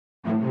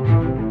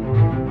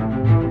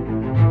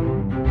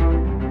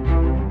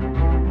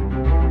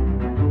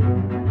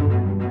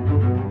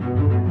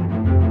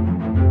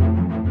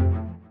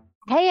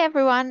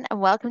everyone,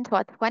 and welcome to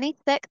our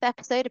 26th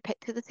episode of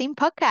Picture the Scene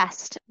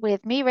podcast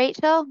with me,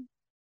 Rachel.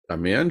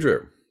 And me,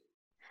 Andrew.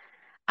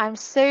 I'm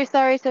so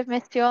sorry to have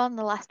missed you on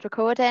the last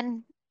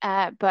recording,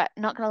 but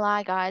not gonna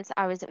lie, guys,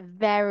 I was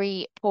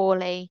very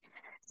poorly.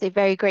 So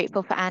very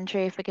grateful for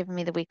Andrew for giving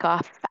me the week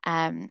off,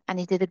 and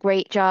he did a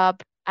great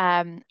job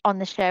on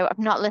the show. I've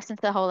not listened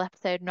to the whole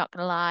episode, not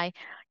gonna lie,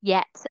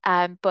 yet,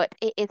 but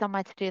it is on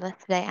my to-do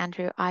list today,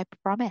 Andrew, I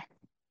promise.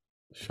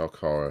 Shock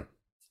horror.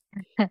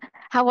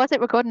 How was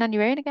it recording on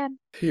your own again?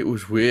 It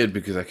was weird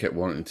because I kept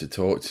wanting to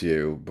talk to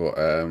you, but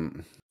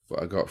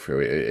I got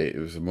through it. It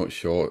was much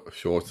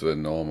shorter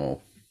than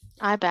normal.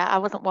 I bet I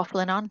wasn't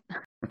waffling on.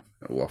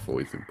 A waffle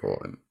is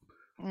important.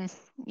 Mm,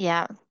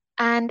 yeah.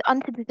 And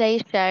on to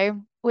today's show,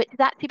 which has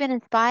actually been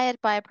inspired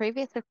by a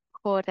previous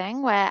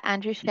recording where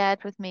Andrew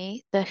shared with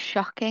me the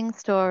shocking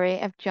story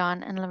of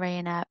John and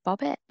Lorena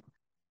Bobbitt.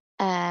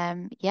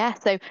 Yeah,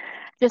 so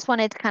just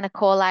wanted to kind of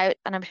call out,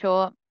 and I'm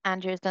sure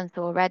Andrew has done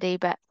so already,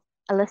 but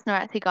a listener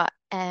actually got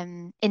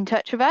in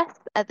touch with us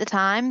at the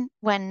time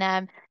when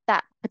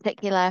that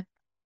particular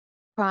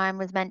crime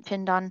was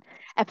mentioned on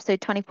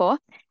episode 24,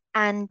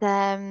 and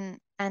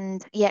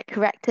yeah,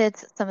 corrected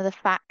some of the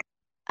facts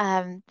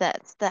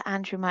that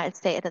Andrew might have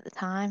stated at the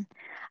time.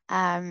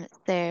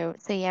 So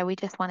yeah, we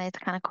just wanted to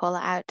kind of call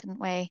it out, didn't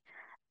we?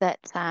 That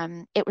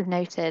it was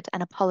noted,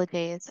 and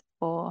apologies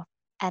for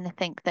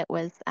anything that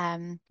was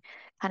kind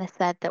of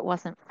said that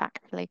wasn't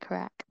factually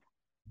correct.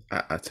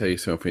 I tell you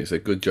something. It's a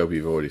good job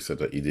you've already said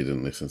that you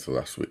didn't listen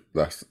to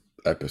last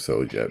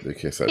episode yet,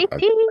 because I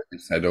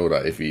said all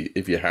that.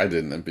 If you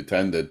hadn't and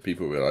pretended,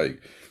 people were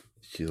like,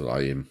 "She's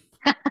lying."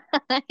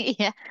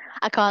 Yeah,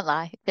 I can't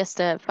lie.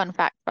 Just a fun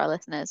fact for our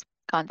listeners.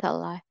 Can't tell a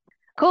lie.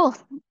 Cool.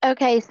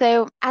 Okay,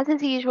 so as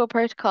is the usual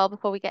protocol,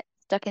 before we get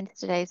stuck into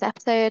today's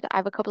episode, I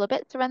have a couple of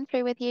bits to run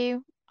through with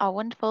you, our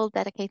wonderful,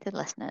 dedicated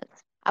listeners.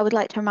 I would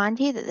like to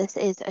remind you that this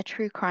is a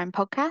true crime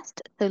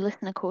podcast, so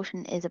listener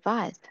caution is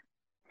advised.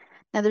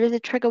 Now, there is a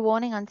trigger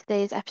warning on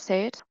today's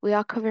episode. We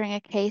are covering a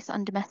case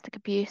on domestic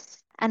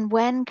abuse, and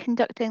when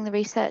conducting the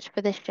research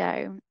for this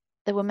show,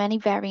 there were many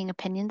varying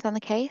opinions on the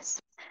case.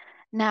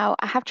 Now,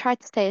 I have tried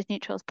to stay as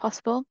neutral as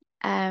possible,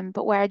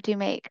 but where I do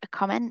make a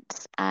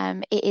comment,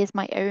 it is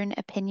my own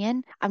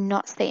opinion. I'm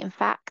not stating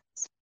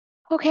facts.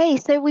 Okay,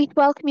 so we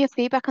welcome your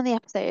feedback on the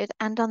episode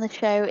and on the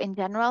show in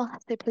general.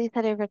 So please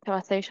head over to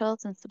our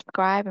socials and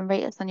subscribe and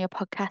rate us on your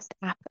podcast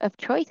app of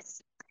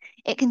choice.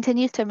 It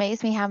continues to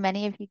amaze me how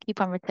many of you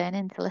keep on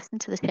returning to listen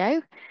to the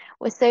show.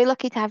 We're so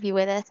lucky to have you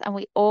with us, and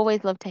we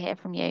always love to hear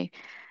from you.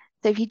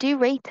 So if you do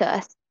rate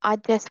us, I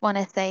just want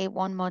to say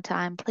one more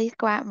time, please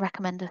go out and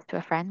recommend us to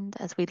a friend,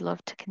 as we'd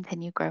love to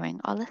continue growing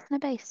our listener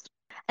base.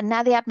 And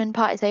now the admin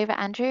part is over,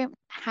 Andrew.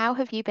 How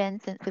have you been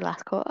since we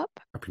last caught up?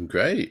 I've been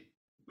great,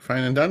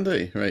 fine and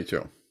dandy,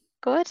 Rachel.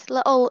 Good, a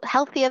little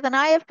healthier than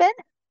I have been.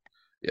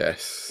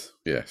 Yes,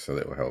 a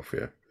little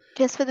healthier.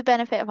 Just for the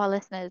benefit of our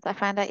listeners, I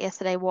found out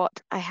yesterday what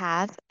I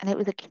had, and it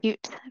was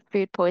acute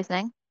food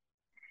poisoning.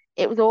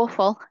 It was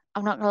awful.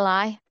 I'm not gonna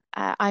lie.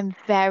 I'm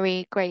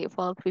very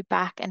grateful to be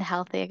back and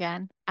healthy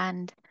again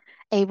and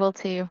able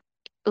to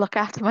look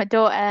after my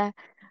daughter,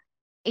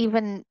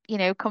 even,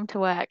 come to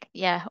work.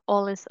 Yeah,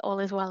 all is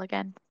well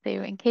again. So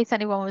in case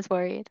anyone was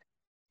worried,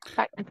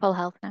 back to full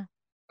health now.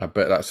 I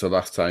bet that's the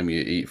last time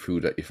you eat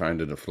food that you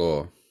find on the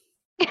floor.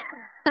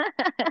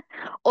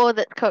 Or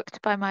that's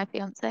cooked by my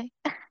fiance.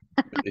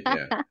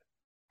 Yeah.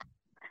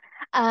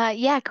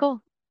 Yeah,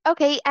 cool.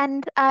 Okay,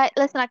 and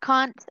listen, I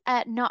can't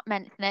not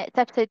mention it. It's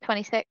episode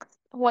 26.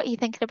 What are you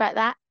thinking about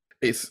that?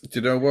 Do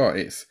you know what?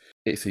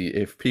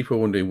 If people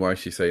are wondering why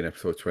she's saying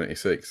episode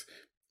 26,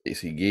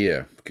 it's a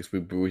year because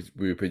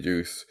we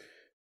produce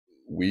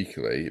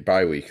weekly,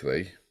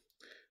 bi-weekly.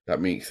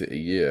 That makes it a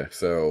year.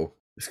 So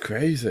it's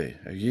crazy.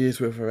 A year's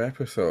worth of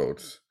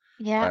episodes.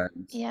 Yeah,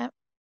 And yeah.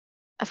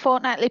 A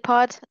fortnightly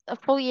pod, a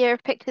full year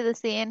of Picture the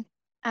Scene,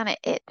 and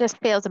it just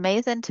feels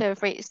amazing to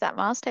have reached that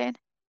milestone.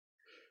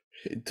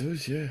 it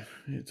does, yeah.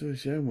 It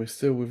does, yeah. And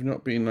we've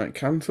not been like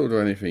cancelled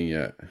or anything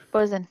yet.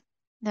 Buzzing.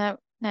 No,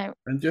 no.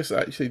 And just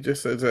um,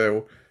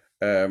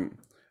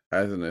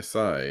 as an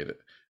aside,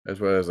 as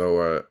well as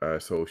our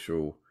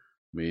social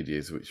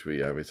medias, which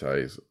we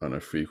advertise on a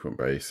frequent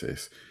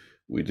basis,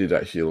 we did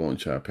actually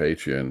launch our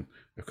Patreon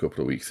a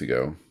couple of weeks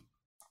ago.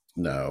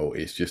 Now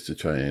it's just to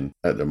try and,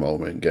 at the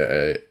moment, get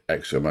a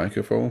extra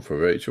microphone for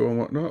Rachel and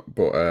whatnot.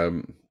 But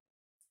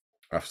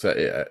I've set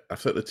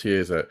the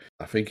tiers at,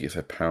 I think it's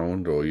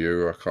 £1 or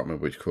euro. I can't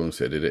remember which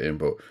currency I did it in,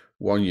 but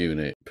 1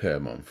 unit per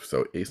month.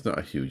 So it's not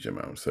a huge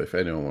amount. So if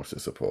anyone wants to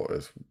support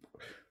us,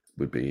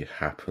 would be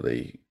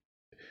happily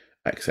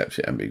accept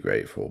it and be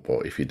grateful.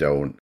 But if you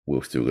don't,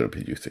 we're still going to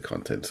produce the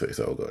content, so it's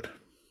all good.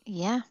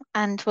 Yeah,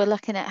 and we're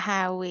looking at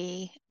how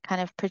we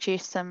kind of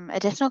produce some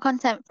additional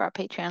content for our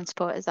Patreon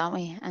supporters, aren't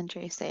we,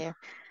 Andrew? So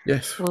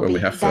Yes, will when we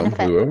be have some, we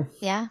benefit. will.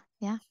 Yeah,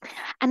 yeah.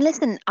 And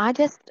listen, I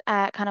just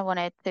kind of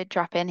wanted to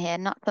drop in here,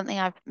 not something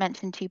I've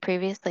mentioned to you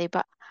previously,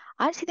 but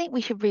I actually think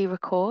we should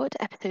re-record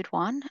episode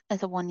 1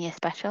 as a 1 year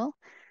special.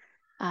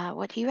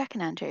 What do you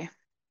reckon, Andrew?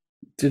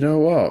 Do you know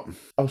what?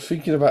 I was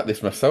thinking about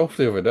this myself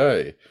the other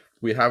day.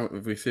 We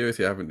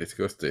seriously haven't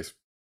discussed this,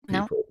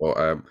 No? people,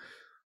 but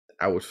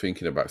I was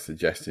thinking about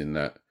suggesting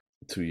that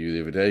to you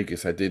the other day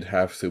because I did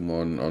have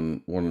someone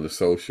on one of the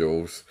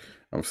socials.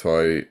 I'm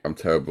sorry, I'm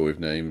terrible with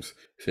names.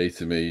 Say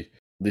to me,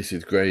 "This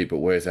is great, but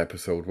where's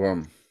episode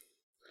one?"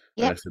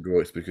 And I Yep. said, "Well,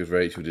 it's because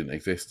Rachel didn't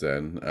exist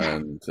then."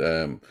 And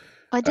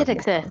I did I'm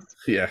not, exist.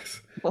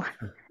 yes, but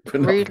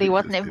not Rudely for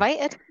wasn't existing.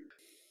 invited.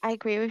 I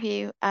agree with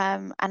you.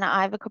 And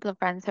I have a couple of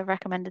friends who have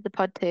recommended the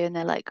pod too, and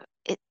they're like,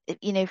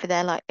 for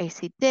their like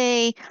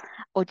OCD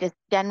or just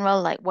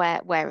general, like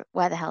where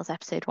the hell's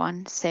episode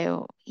one?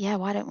 So yeah,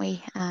 why don't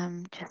we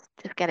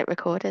just get it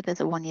recorded as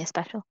a 1 year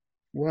special?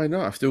 Why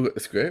not? I've still got the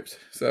script,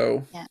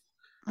 so Yeah,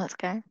 let's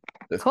go.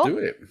 let's Cool. do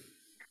it.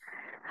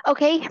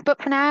 Okay,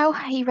 but for now,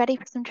 are you ready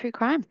for some true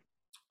crime?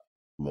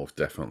 Most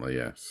definitely,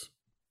 yes.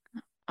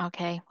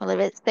 Okay, well, if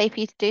it's safe for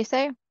you to do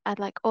so, I'd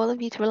like all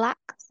of you to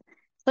relax,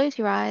 close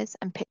your eyes,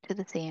 and picture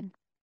the scene.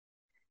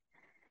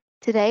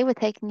 Today, we're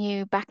taking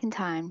you back in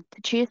time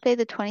to Tuesday,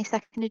 the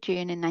 22nd of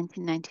June in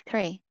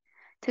 1993,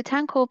 to a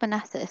town called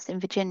Manassas in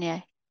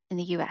Virginia in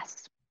the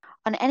US.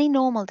 On any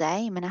normal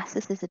day,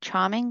 Manassas is a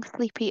charming,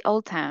 sleepy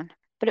old town,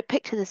 but at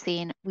Picture the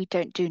Scene, we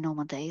don't do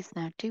normal days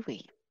now, do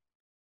we?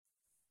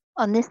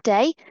 On this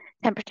day,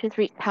 temperatures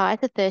reached highs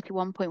of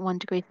 31.1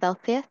 degrees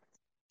Celsius,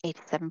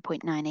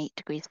 87.98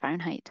 degrees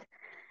Fahrenheit,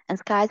 and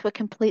skies were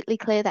completely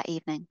clear that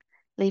evening,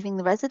 leaving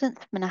the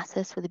residents of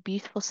Manassas with a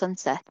beautiful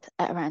sunset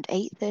at around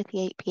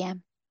 8:38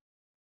 p.m.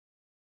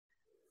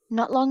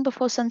 Not long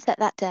before sunset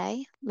that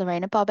day,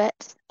 Lorena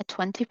Bobbitt, a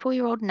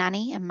 24-year-old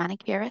nanny and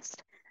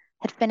manicurist,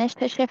 had finished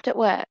her shift at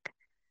work,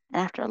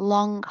 and after a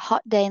long,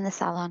 hot day in the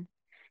salon,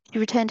 she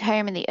returned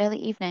home in the early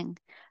evening,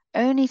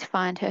 only to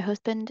find her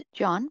husband,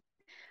 John,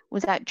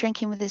 was out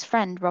drinking with his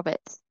friend,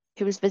 Robert,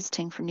 who was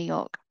visiting from New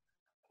York.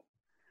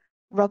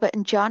 Robert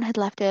and John had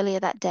left earlier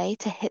that day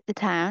to hit the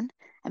town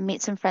and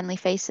meet some friendly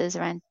faces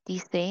around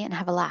DC and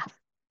have a laugh.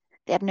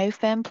 They had no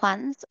firm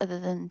plans other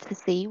than to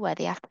see where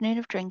the afternoon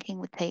of drinking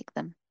would take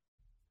them.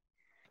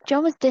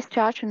 John was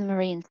discharged from the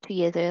Marines 2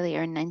 years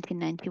earlier in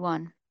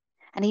 1991,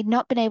 and he'd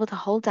not been able to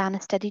hold down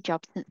a steady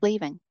job since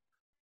leaving.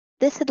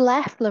 This had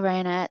left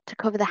Lorena to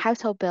cover the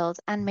household bills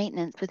and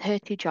maintenance with her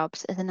two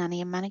jobs as a nanny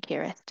and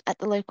manicurist at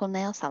the local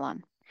nail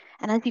salon.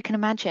 And as you can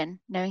imagine,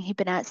 knowing he'd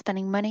been out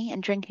spending money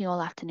and drinking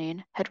all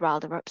afternoon had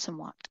riled her up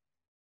somewhat.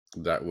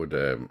 That would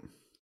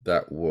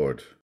that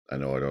would I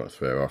know I don't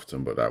swear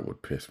often, but that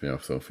would piss me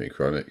off something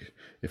chronic.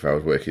 If I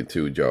was working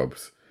two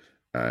jobs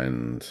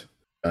and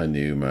I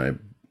knew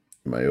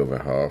my other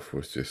half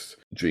was just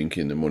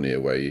drinking the money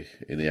away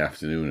in the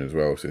afternoon as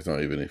well, so it's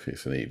not even if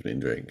it's an evening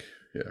drink.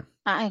 Yeah.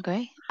 I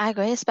agree. I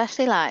agree,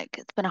 especially like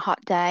it's been a hot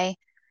day,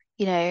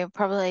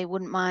 probably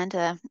wouldn't mind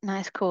a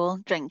nice cool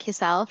drink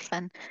yourself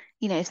and,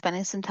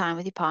 spending some time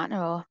with your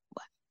partner or,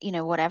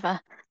 whatever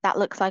that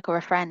looks like or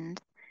a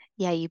friend.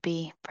 Yeah, you'd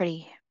be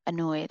pretty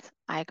annoyed.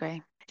 I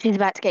agree. She's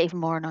about to get even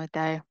more annoyed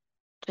though.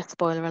 Just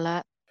spoiler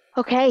alert.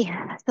 Okay,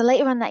 so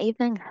later on that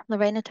evening,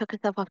 Lorena took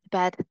herself off to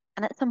bed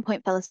and at some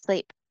point fell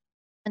asleep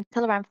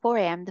until around 4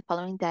 a.m. the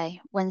following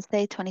day,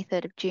 Wednesday,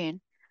 23rd of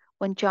June,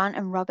 when John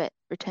and Robert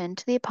returned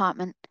to the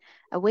apartment,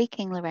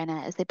 awaking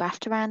Lorena as they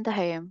bashed around the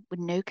home with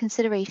no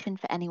consideration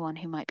for anyone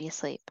who might be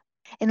asleep.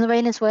 In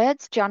Lorena's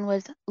words, John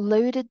was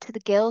loaded to the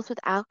gills with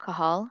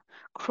alcohol,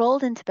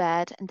 crawled into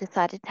bed, and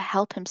decided to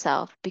help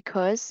himself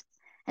because,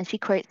 and she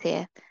quotes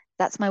here,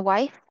 "That's my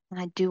wife, and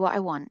I do what I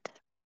want."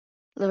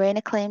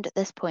 Lorena claimed at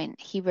this point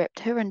he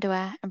ripped her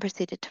underwear and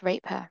proceeded to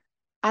rape her,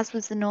 as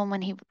was the norm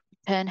when he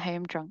returned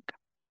home drunk.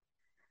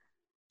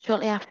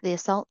 Shortly after the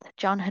assault,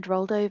 John had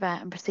rolled over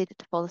and proceeded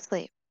to fall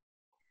asleep,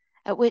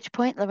 at which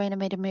point Lorena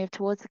made a move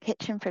towards the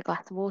kitchen for a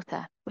glass of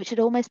water, which had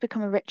almost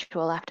become a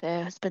ritual after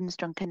her husband's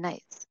drunken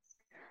nights.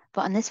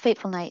 But on this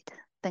fateful night,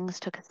 things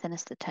took a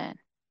sinister turn.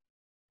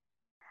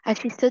 As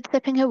she stood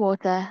sipping her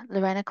water,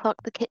 Lorena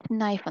clocked the kitchen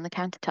knife on the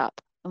countertop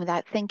and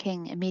without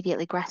thinking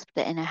immediately grasped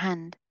it in her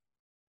hand,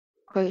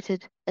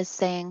 quoted as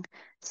saying,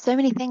 "So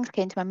many things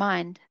came to my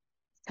mind,"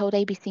 he told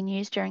ABC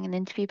News during an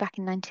interview back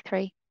in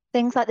 93.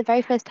 Things like the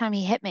very first time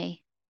he hit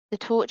me, the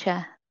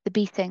torture, the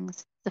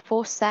beatings, the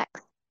forced sex,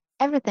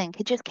 everything.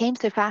 It just came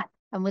so fast.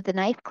 And with the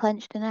knife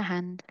clenched in her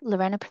hand,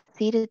 Lorena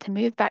proceeded to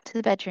move back to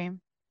the bedroom,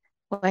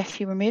 where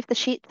she removed the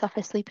sheets off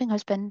her sleeping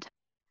husband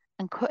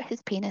and cut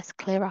his penis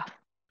clear off.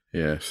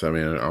 Yes, I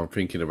mean, I'm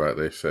thinking about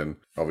this, and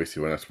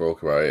obviously, when I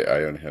spoke about it,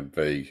 I only had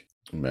vague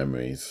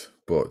memories.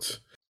 But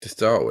to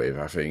start with,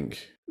 I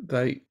think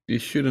you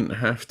shouldn't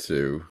have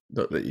to.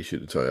 Not that you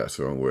shouldn't. Sorry, that's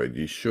the wrong word.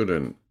 You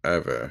shouldn't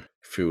ever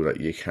feel like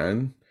you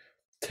can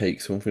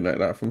take something like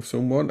that from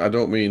someone. I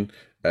don't mean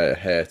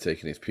her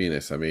taking his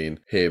penis. I mean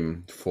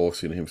him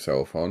forcing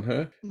himself on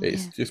her.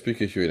 It's Yeah. just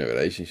because you're in a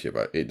relationship.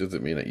 It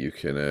doesn't mean that you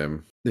can. There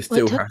Well, it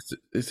still took has to.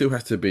 There still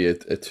has to be a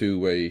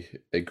two-way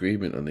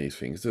agreement on these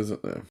things,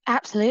 doesn't there?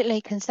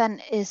 absolutely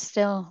consent is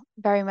still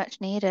very much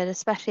needed,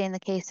 especially in the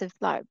case of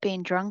like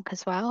being drunk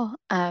as well.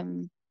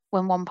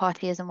 When one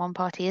party is and one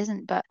party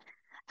isn't. But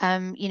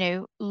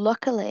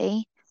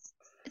luckily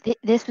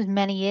this was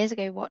many years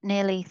ago, what,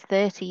 nearly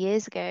 30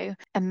 years ago,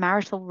 and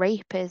marital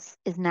rape is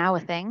now a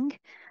thing.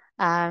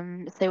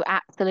 So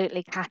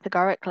absolutely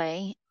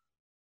categorically,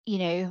 you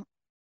know,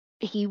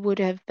 he would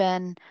have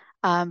been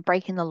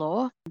breaking the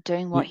law,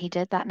 doing what He, he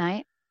did that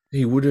night.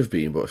 he would have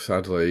been, but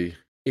sadly,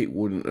 it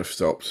wouldn't have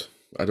stopped.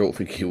 I don't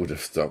think he would have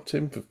stopped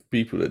him for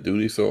people that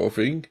do this sort of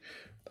thing.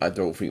 I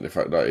don't think the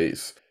fact that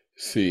it's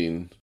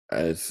seen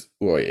as,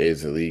 well, it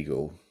is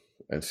illegal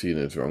and seen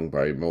as wrong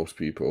by most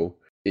people.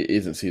 It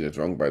isn't seen as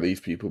wrong by these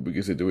people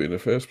because they do it in the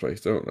first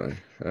place, don't they?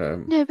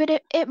 No, but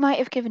it might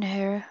have given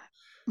her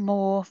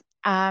more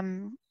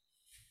um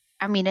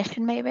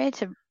ammunition maybe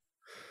to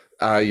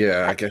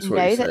Yeah, I guess what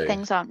you're know that saying.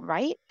 things aren't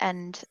right.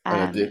 And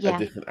And a yeah,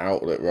 different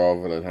outlet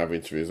rather than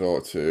having to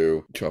resort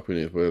to chopping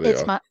his willy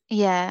it's off. my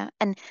yeah,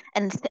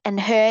 and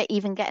her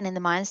even getting in the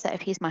mindset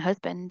if he's my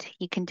husband,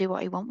 he can do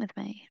what he want with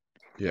me.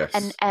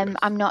 And Yes, yes.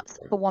 I'm not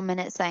for 1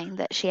 minute saying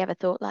that she ever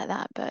thought like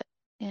that, but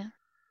yeah.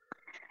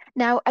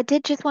 Now, I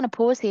did just want to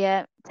pause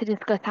here to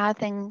discuss how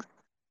things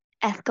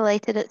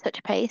escalated at such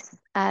a pace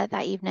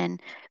that evening,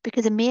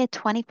 because a mere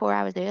 24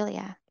 hours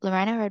earlier,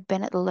 Lorena had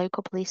been at the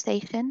local police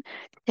station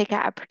to take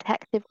out a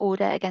protective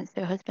order against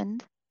her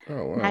husband.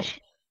 Oh, Now, wow.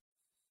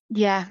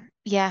 yeah,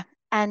 yeah.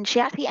 And she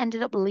actually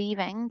ended up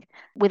leaving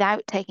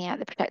without taking out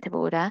the protective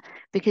order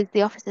because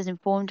the officers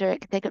informed her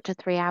it could take up to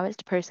 3 hours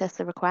to process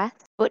the request.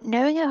 But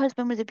knowing her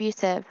husband was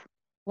abusive,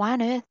 why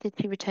on earth did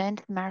she return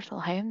to the marital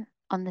home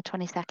on the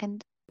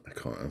 22nd? I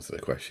can't answer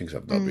the question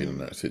because I've not been in Mm,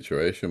 that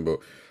situation, but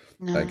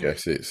I no.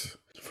 guess it's,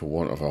 for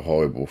want of a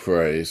horrible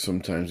phrase,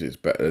 sometimes it's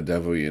better the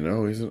devil you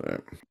know, isn't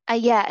it?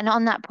 Yeah, and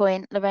on that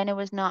point, Lorena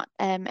was not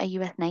a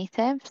US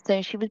native.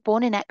 So she was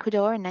born in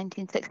Ecuador in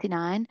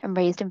 1969 and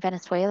raised in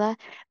Venezuela,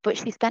 but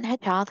she spent her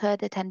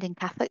childhood attending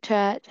Catholic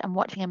church and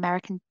watching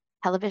American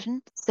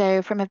television.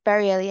 So from a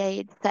very early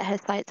age, set her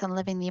sights on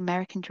living the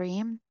American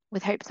dream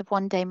with hopes of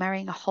one day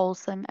marrying a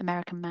wholesome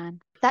American man.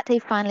 That day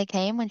finally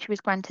came when she was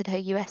granted her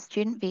US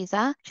student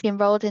visa. She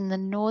enrolled in the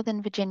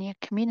Northern Virginia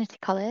Community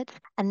College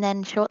and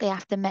then shortly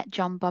after met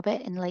John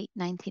Bobbitt in late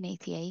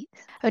 1988.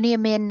 Only a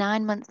mere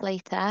 9 months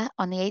later,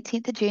 on the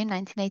 18th of June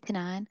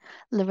 1989,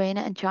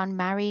 Lorena and John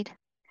married.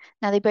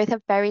 Now, they both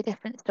have very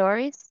different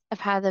stories of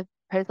how the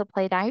proposal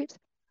played out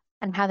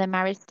and how their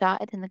marriage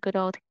started in the good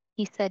old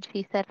he said,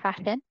 she said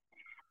fashion,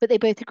 but they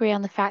both agree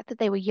on the fact that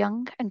they were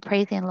young and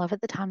crazy in love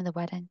at the time of the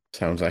wedding.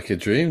 Sounds like a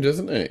dream,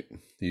 doesn't it?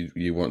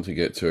 You want to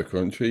get to a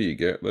country, you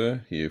get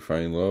there, you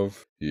find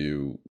love,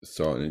 you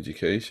start an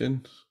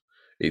education.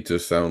 It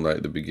does sound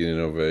like the beginning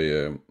of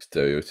a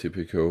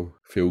stereotypical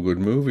feel-good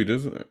movie,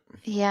 doesn't it?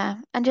 Yeah,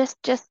 and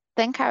just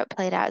think how it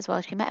played out as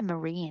well. She met a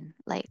Marine,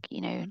 like,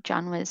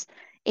 John was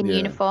in Yeah,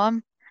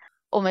 uniform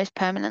almost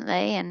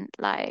permanently, and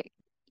like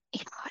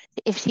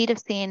if she'd have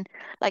seen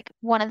like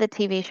one of the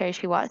TV shows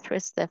she watched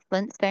was the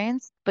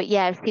Flintstones, but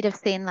yeah, if she'd have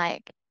seen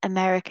like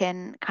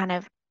American kind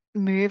of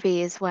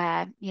movies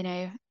where,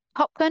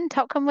 Top Gun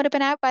would have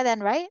been out by then,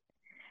 right?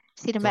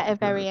 She'd have met her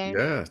very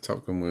own.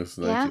 Top Gun was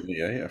Yeah.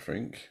 1988, I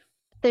think.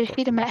 So she'd have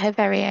Possibly. met her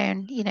very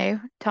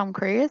own, Tom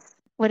Cruise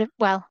would have,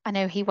 well, I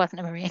know he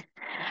wasn't a Marine,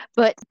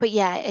 but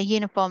yeah, a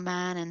uniform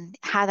man and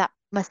how that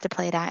must have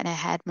played out in her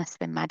head must have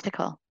been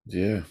magical.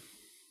 Yeah,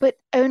 But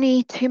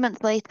only 2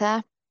 months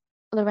later,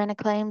 Lorena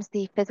claims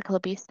the physical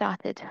abuse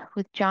started,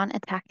 with John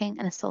attacking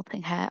and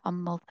assaulting her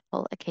on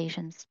multiple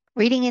occasions.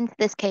 Reading into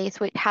this case,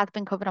 which has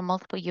been covered on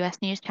multiple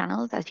US news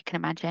channels, as you can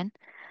imagine,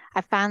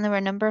 I found there were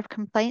a number of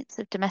complaints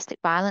of domestic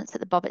violence at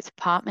the Bobbitt's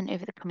apartment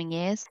over the coming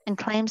years, and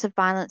claims of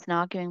violence and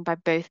arguing by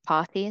both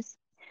parties.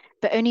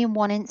 But only in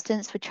one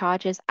instance were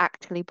charges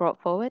actually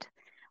brought forward,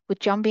 with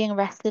John being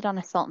arrested on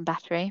assault and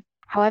battery.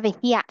 However,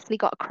 he actually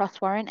got a cross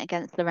warrant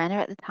against Lorena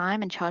at the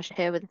time and charged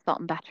her with assault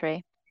and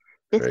battery.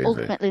 This crazy.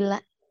 ultimately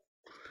led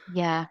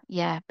yeah,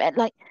 yeah. But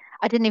like,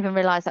 I didn't even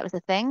realize that was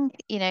a thing.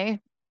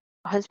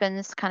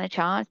 Husband's kind of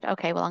charged.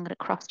 Okay, well, I'm going to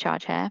cross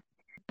charge her.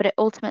 But it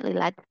ultimately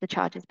led to the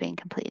charges being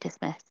completely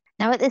dismissed.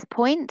 Now, at this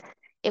point,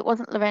 it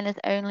wasn't Lorena's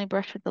only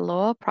brush with the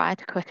law prior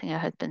to cutting her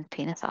husband's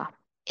penis off.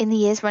 In the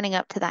years running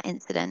up to that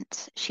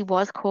incident, she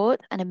was caught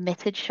and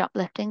admitted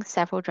shoplifting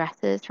several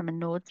dresses from a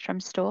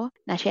Nordstrom store.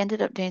 Now, she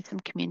ended up doing some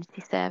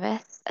community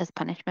service as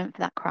punishment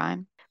for that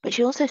crime. But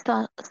she also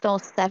stole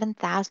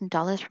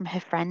 $7,000 from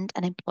her friend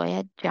and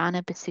employer,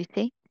 Jana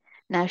Basuti.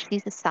 Now,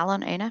 she's a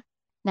salon owner.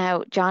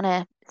 Now,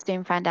 Jana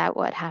soon found out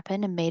what had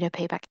happened and made her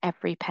pay back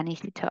every penny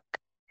she took.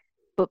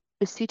 But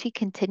Basuti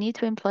continued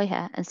to employ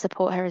her and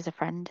support her as a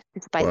friend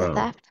despite the Wow,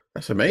 theft.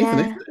 that's amazing,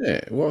 Yeah, isn't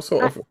it? What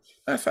sort I, of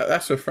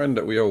that's a friend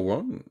that we all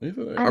want,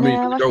 isn't it? I I mean,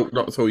 know. we don't,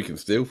 not so we can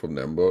steal from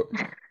them, but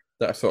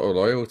that sort of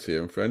loyalty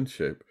and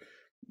friendship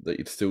that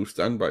you'd still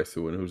stand by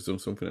someone who's done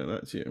something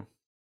like that to you.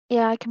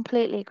 Yeah, I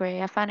completely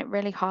agree. I find it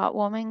really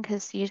heartwarming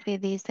because usually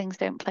these things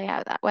don't play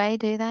out that way,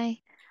 do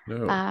they?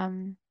 No,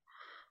 Um,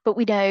 but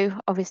we know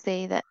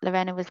obviously that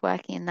Lorena was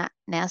working in that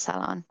nail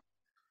salon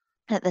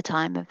at the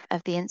time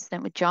of the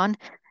incident with John.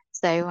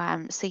 So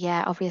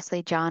yeah,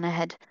 obviously Jana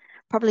had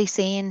probably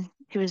seen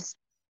she was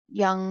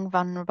young,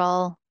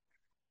 vulnerable,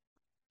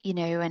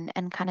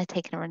 and kind of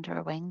taken her under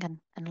her wing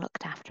and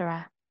looked after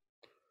her.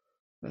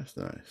 That's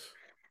nice.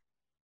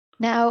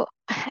 Now,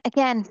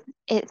 again,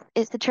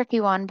 it's a tricky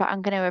one, but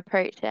I'm going to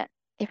approach it.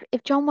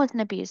 If John was an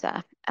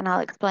abuser, and I'll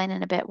explain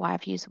in a bit why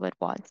I've used the word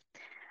was,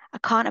 I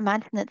can't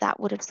imagine that that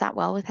would have sat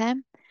well with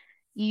him.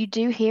 You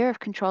do hear of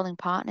controlling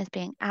partners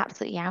being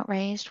absolutely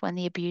outraged when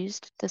the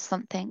abused does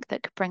something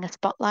that could bring a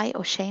spotlight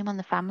or shame on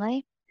the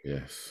family.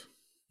 Yes.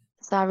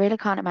 So I really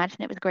can't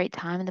imagine it was a great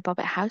time in the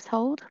Bobbitt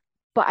household.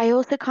 But I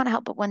also can't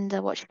help but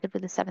wonder what she did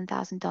with the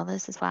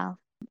 $7,000 as well.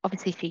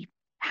 Obviously, she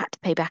had to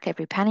pay back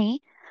every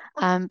penny,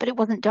 but it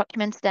wasn't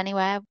documented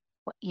anywhere,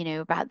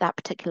 about that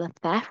particular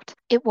theft.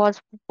 It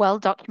was well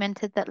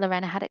documented that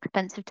Lorena had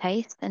expensive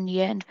taste and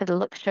yearned for the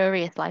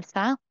luxurious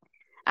lifestyle.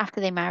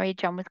 After they married,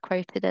 John was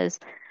quoted as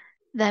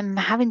them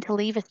having to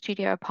leave a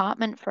studio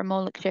apartment for a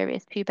more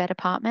luxurious two-bed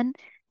apartment,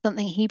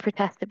 something he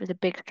protested was a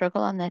big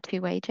struggle on their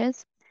two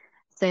wages.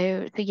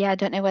 So yeah, I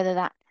don't know whether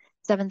that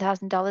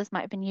 $7,000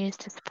 might have been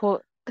used to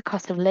support the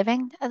cost of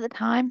living at the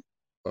time.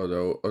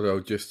 Although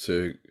just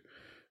to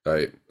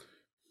like,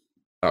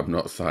 I'm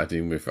not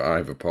siding with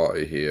either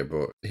party here,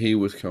 but he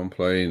was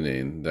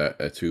complaining that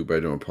a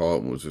two-bedroom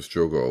apartment was a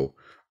struggle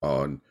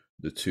on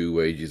the two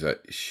wages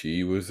that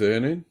she was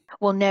earning.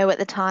 Well, no, at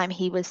the time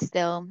he was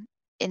still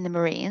in the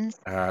Marines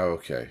Ah,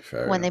 okay,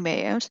 fair when enough.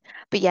 they moved.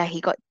 But yeah, he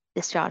got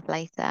discharged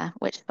later,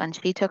 which is when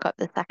she took up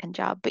the second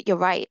job. But you're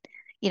right,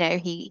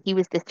 he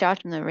was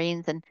discharged from the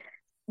Marines, and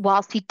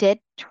whilst he did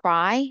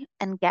try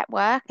and get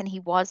work and he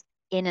was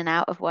in and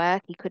out of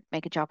work, he couldn't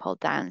make a job hold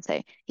down.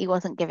 So he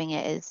wasn't giving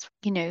it his,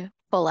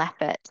 full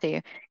effort to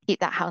keep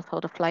that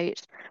household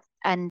afloat.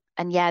 And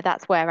yeah,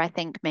 that's where I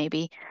think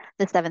maybe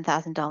the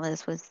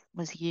 $7,000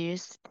 was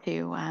used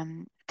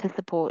to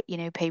support,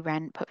 pay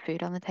rent, put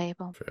food on the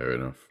table. Fair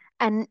enough.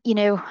 And,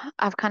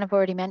 I've kind of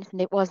already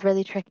mentioned it was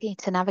really tricky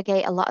to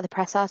navigate a lot of the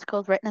press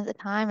articles written at the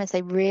time as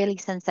they really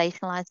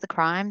sensationalized the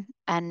crime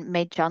and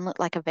made John look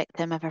like a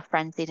victim of a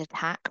frenzied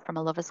attack from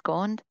a lover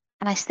scorned.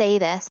 And I say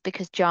this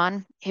because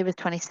John, who was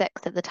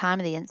 26 at the time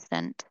of the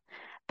incident,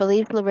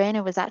 believed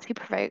Lorena was actually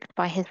provoked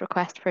by his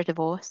request for a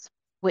divorce,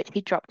 which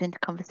he dropped into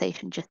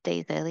conversation just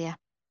days earlier.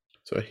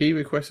 So he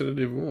requested a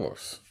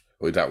divorce.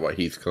 Or is that what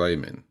he's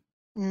claiming?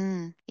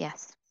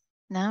 Yes.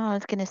 No, I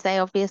was going to say,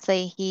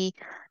 obviously,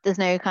 there's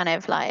no kind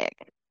of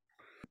like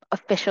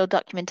official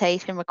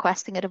documentation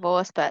requesting a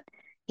divorce, but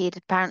he'd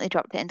apparently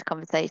dropped it into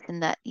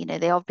conversation that,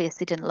 they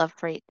obviously didn't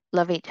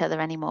love each other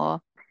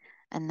anymore,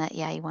 and that,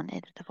 yeah, he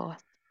wanted a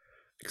divorce.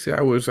 See,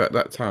 I was at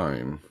that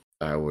time,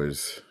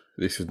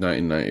 this was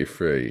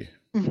 1993,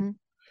 Hmm.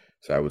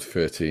 so I was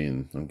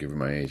 13. I'm giving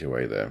my age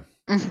away there.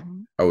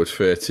 Hmm. I was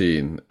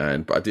 13,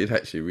 but I did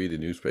actually read the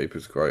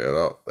newspapers quite a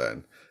lot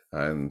then.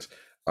 And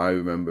I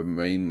remember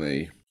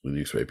mainly the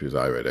newspapers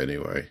I read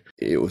anyway.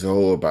 It was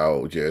all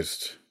about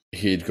just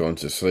he'd gone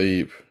to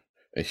sleep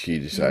and she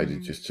decided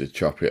Mm. just to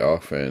chop it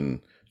off and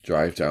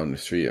drive down the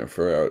street and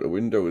throw it out the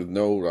window with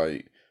no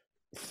like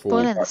full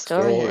Spoiling the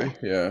story here.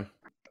 backstory. Yeah.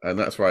 And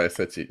that's why I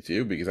said it to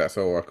you because that's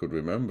all I could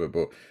remember.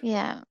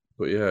 Yeah.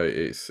 But yeah,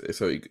 it's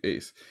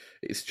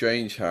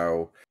strange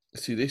how.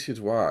 See, this is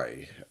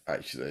why,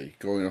 actually,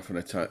 going off on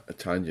a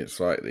tangent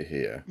slightly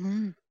here.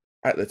 Mm.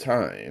 At the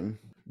time,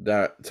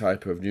 that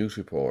type of news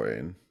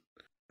reporting,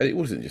 and it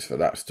wasn't just for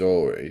that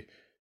story,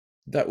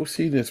 that was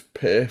seen as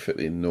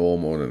perfectly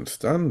normal and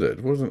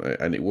standard, wasn't it?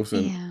 And it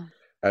wasn't, Yeah.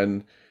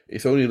 and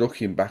it's only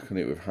looking back on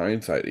it with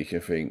hindsight that you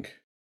can think,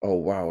 oh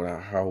wow,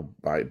 how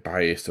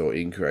biased or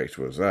incorrect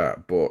was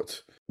that?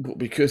 But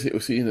because it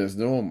was seen as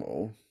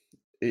normal,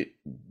 it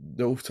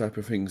those type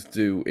of things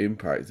do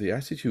impact the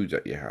attitude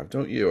that you have,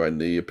 don't you?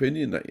 And the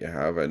opinion that you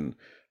have and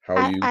how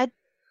I, you I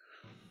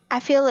I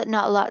feel that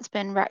not a lot's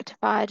been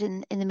rectified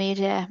in the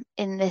media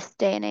in this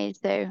day and age,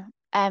 though.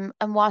 And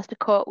whilst the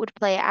court would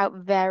play it out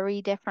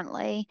very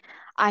differently,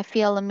 I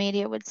feel the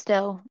media would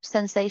still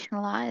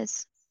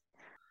sensationalize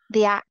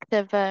the act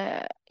of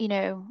a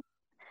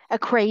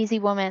crazy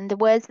woman. The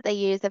words that they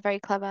use are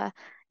very clever.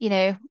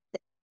 You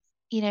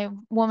know,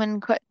 woman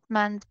cuts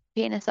man's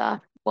penis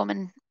off.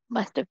 Woman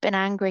must have been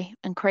angry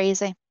and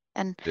crazy,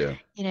 and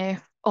yeah.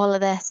 all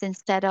of this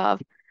instead of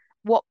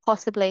what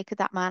possibly could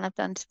that man have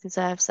done to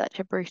deserve such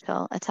a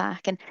brutal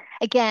attack. And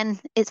again,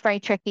 it's very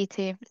tricky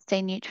to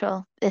stay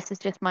neutral. This is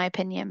just my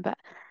opinion, but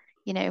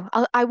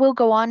I will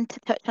go on to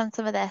touch on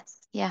some of this.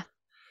 Yeah.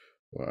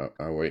 Well,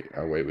 I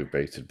wait with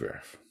bated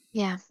breath.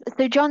 Yeah.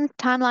 So John's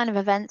timeline of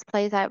events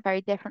plays out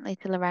very differently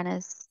to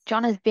Lorena's.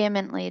 John has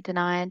vehemently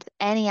denied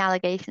any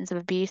allegations of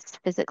abuse,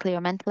 physically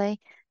or mentally,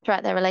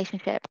 throughout their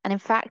relationship. And in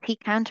fact, he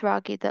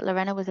counter-argued that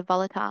Lorena was a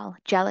volatile,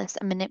 jealous,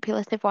 and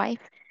manipulative wife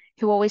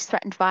who always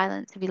threatened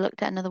violence if he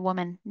looked at another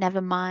woman, never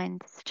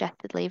mind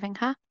suggested leaving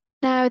her.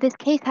 Now, this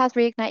case has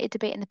reignited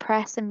debate in the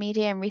press and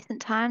media in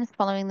recent times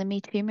following the Me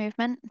Too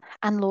movement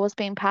and laws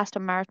being passed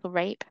on marital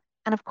rape,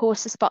 and of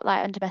course, the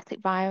spotlight on domestic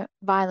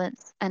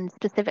violence and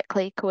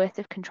specifically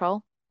coercive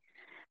control.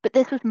 But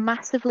this was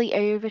massively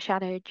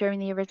overshadowed during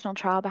the original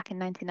trial back in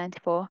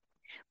 1994,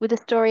 with the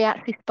story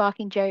actually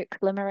sparking jokes,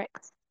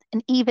 limericks,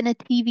 and even a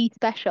TV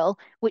special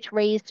which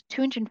raised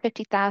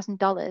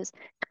 $250,000 to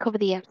cover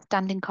the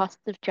outstanding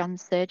costs of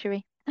John's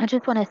surgery. I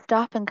just want to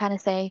stop and kind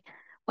of say,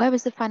 where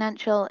was the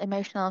financial,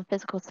 emotional, and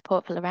physical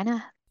support for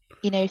Lorena?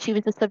 She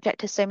was the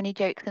subject of so many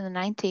jokes in the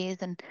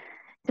 90s, and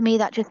to me,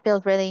 that just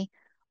feels really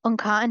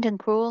unkind and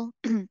cruel.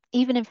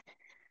 Even if,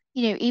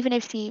 even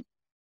if she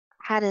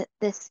had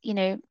this,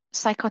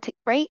 psychotic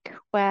break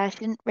where she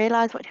didn't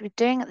realize what she was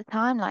doing at the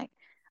time, like,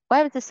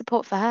 where was the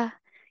support for her?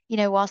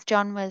 Whilst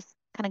John was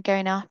kind of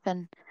going off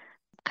and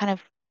kind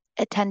of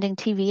attending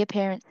TV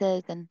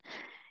appearances and,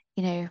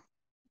 you know,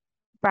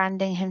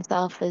 branding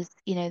himself as,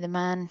 the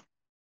man,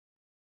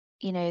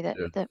 that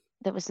Yeah,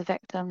 that was the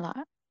victim. Like,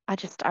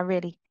 I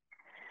really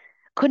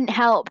couldn't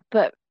help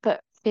but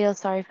feel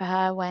sorry for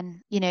her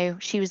when,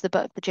 she was the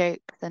butt of the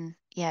jokes. And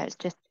yeah, it's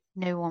just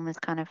no one was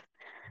kind of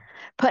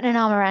putting an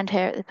arm around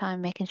her at the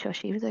time, making sure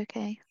she was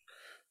okay.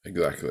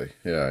 exactly.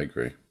 Yeah, I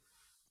agree.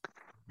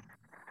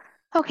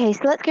 Okay,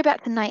 so let's go back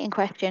to the night in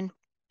question.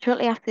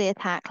 Shortly after the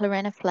attack,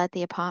 Lorena fled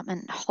the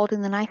apartment,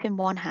 holding the knife in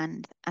one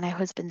hand and her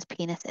husband's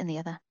penis in the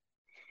other.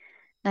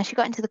 Now she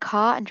got into the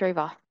car and drove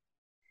off.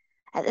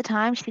 At the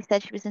time, she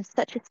said she was in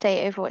such a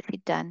state over what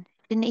she'd done,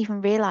 she didn't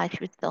even realize she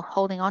was still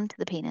holding on to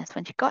the penis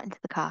when she got into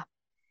the car.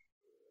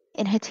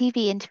 In her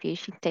TV interview,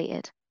 she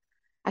stated,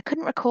 I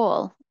can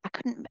recall I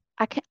couldn't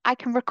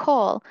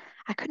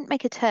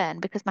make a turn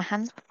because my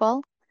hands were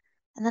full,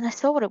 and then I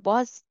saw what it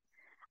was.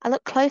 I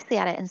looked closely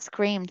at it and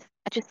screamed.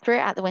 I just threw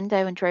it out the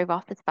window and drove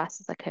off as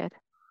fast as I could.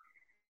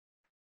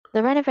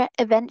 Lorena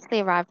eventually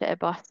arrived at her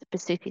boss,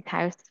 Basuti's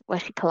house, where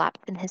she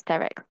collapsed in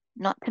hysterics,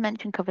 not to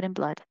mention covered in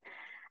blood,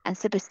 and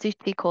so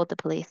Basuti called the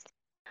police.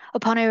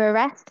 Upon her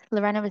arrest,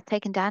 Lorena was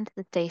taken down to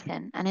the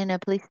station, and in her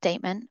police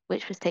statement,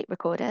 which was tape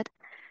recorded,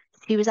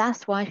 she was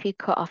asked why she'd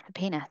cut off the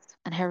penis,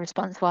 and her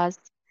response was,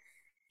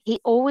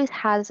 "He always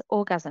has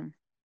orgasm,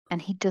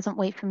 and he doesn't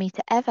wait for me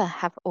to ever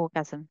have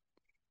orgasm.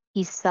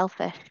 He's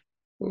selfish."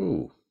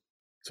 Oh,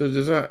 so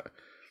does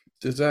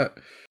that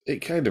it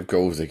kind of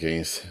goes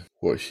against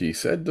what she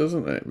said,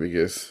 doesn't it?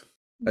 Because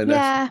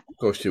unless, Yeah, of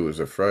course, she was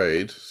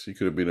afraid, she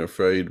could have been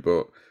afraid,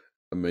 but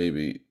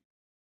maybe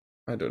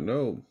I don't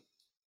know.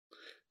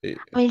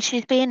 It, I mean,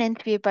 she's being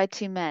interviewed by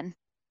two men,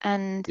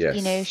 and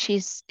yes,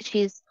 she's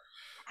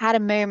had a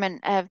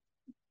moment of,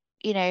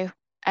 you know,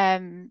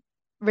 um,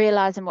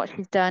 realizing what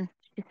she's done.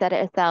 She said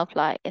it herself,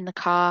 like in the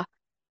car,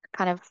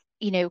 kind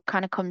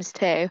of comes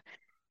to.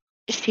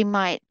 She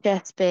might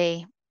just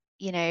be,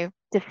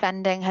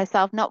 defending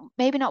herself, not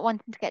maybe not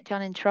wanting to get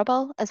John in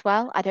trouble as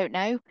well. I don't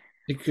know.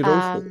 it could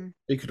also Um,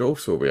 it could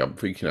also be. I'm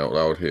thinking out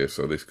loud here,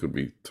 so this could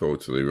be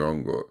totally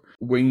wrong. But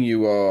when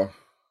you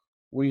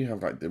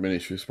have like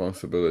diminished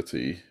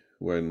responsibility,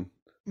 when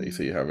they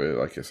say mm, you have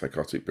a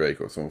psychotic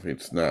break or something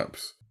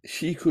snaps,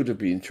 she could have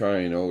been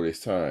trying all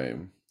this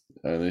time,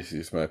 and this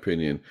is my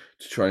opinion,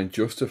 to try and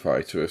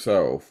justify to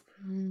herself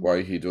mm,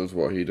 why he does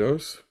what he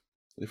does,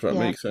 if that yeah,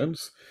 makes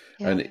sense.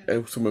 yeah, And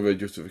some of her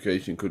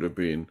justification could have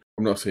been,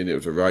 I'm not saying it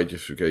was a right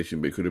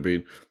justification, but it could have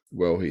been,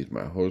 well, he's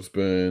my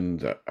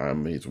husband,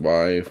 I'm his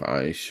wife,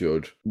 I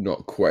should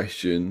not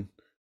question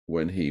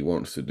when he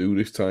wants to do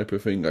this type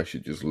of thing, I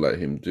should just let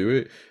him do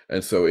it.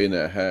 And so in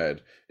her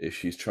head, if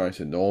she's trying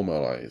to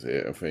normalize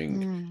it and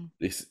think mm,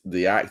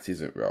 the act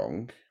isn't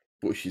wrong,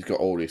 but she's got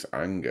all this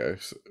anger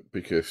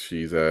because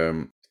she's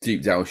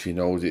deep down she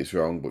knows it's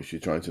wrong, but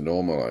she's trying to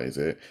normalize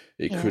it.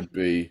 It yeah, could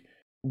be,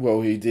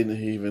 well, he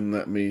didn't even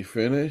let me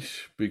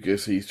finish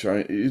because he's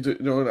trying,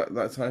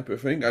 that type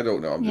of thing. I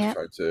don't know. I'm just yeah.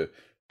 trying to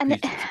And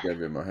piece it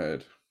together in my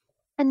head.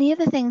 and the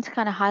other thing to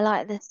kind of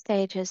highlight at this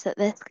stage is that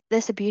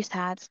this abuse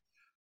had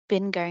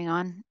been going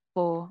on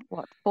for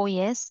what, 4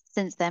 years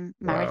since their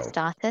marriage Wow.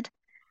 started.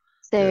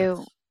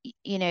 So, Yes.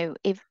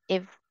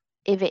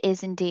 if it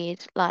is indeed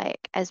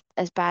like as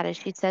bad as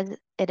she says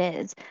it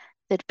is,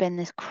 there'd been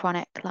this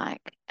chronic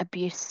like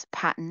abuse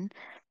pattern,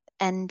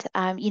 and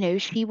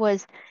she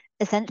was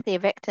essentially a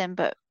victim,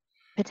 but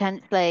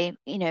potentially,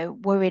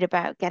 worried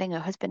about getting her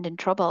husband in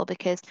trouble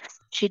because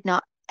she'd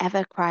not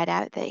ever cried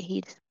out that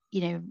he'd,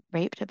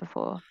 raped her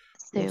before.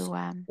 What's So,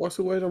 what's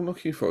the word I'm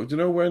looking for? Do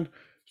you know when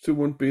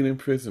someone's been in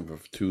prison for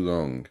too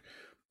long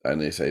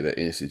and they say they're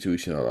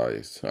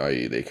institutionalized,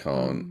 i.e., they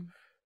can't, mm,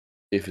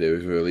 if they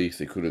was released,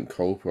 they couldn't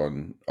cope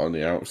on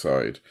the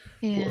outside.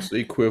 yeah. What's the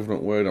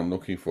equivalent word I'm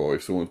looking for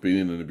if someone's been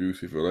in an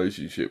abusive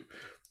relationship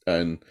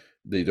and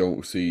they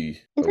don't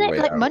see a Isn't it way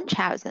like out?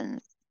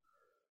 Munchausen's?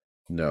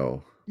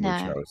 No,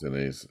 No. Munchausen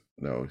is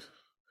no.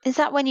 Is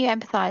that when you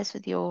empathize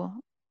with your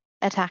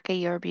attacker,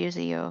 your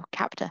abuser, your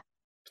captor?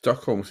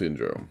 Stockholm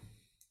syndrome.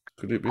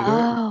 Could it be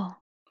that? Oh,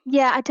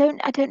 yeah, I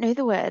don't know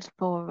the word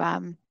for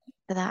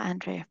that,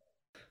 Andrew.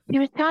 She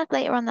was charged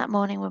later on that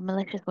morning with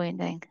malicious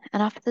wounding,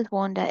 and officers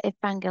warned her if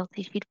found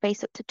guilty, she'd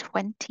face up to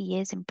 20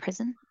 years in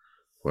prison.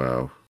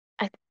 Wow.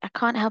 I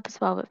can't help as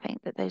well but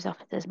think that those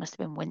officers must have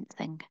been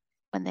wincing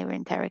when they were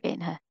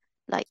interrogating her.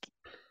 Like,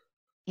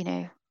 you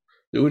know,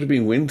 It would have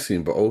been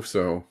wincing, but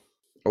also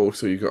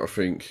you got to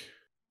think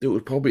it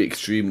was probably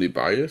extremely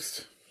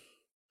biased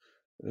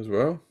as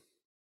well.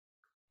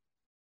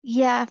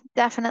 yeah,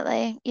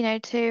 definitely,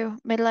 two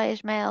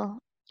middle-aged male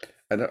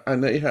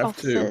And they have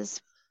to,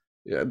 officers.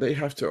 yeah, they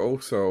have to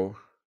also.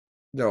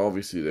 No,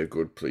 obviously they're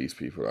good police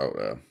people out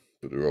there,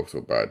 but they're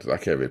also bad.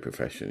 Like every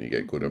profession, you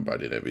get good and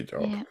bad in every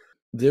job. Yeah,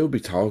 They'll be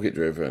target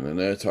driven, and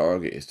their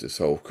target is to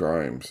solve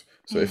crimes.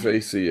 So if yeah,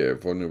 they see a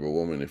vulnerable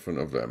woman in front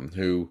of them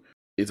who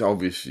it's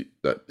obvious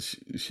that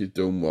she's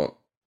done what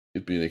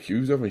is being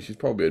accused of, and she's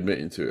probably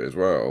admitting to it as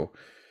well,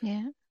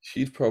 yeah,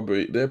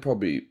 they're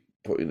probably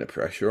putting the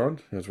pressure on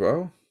as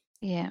well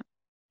yeah,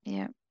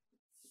 yeah.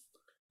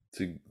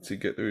 to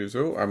get the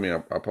result. I mean,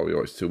 I probably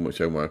watch too much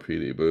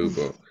NYPD Blue,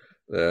 but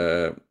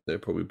they're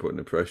probably putting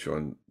the pressure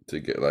on to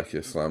get like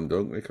a slam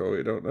dunk, they call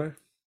it, don't they?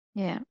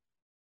 Yeah,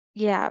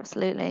 yeah,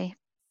 absolutely.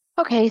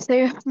 Okay,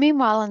 so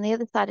meanwhile, on the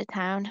other side of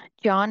town,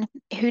 John,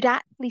 who'd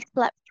actually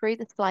slept through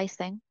the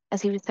splicing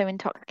as he was so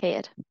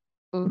intoxicated.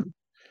 Ooh.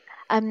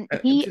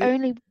 He Did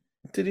only,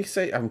 did he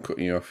say? I'm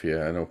cutting you off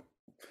here. I know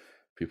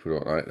people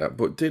don't like that,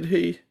 but did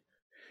he?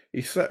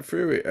 He slept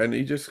through it, and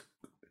he just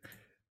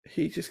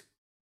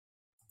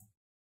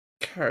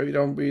carried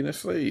on being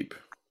asleep.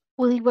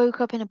 well, he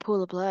woke up in a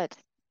pool of blood.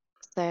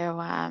 So,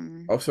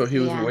 Also, so he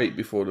was yeah. awake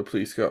before the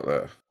police got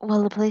there.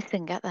 Well, the police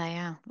didn't get there,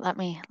 yeah. Let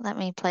me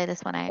play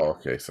this one out.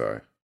 Okay,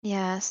 sorry.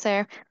 Yeah,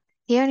 so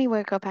he only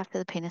woke up after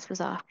the penis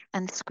was off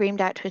and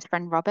screamed out to his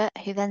friend Robert,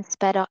 who then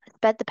sped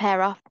the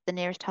pair off to the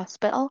nearest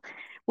hospital,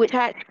 which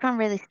I actually found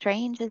really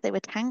strange as they were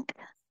tanked.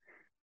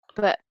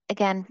 But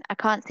again, I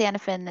can't see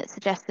anything that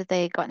suggested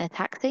they got in a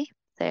taxi.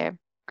 So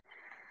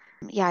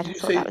yeah, I Did you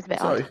just thought that say? was a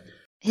bit odd. Sorry.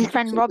 His Did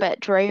you friend say? Robert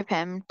drove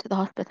him to the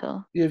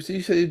hospital. Yeah, did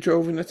you say he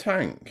drove in a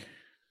tank?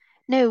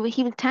 No,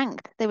 he was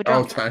tanked. They were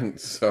Oh, drunk. tank.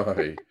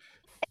 Sorry.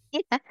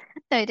 Yeah.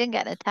 No, he didn't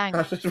get in a I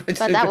tank. was just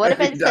But imagining that would have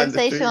been driving down the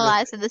street.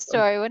 sensationalized in the I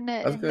story, wouldn't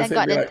it? was And going to then say,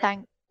 it'd got be in a like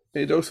tank.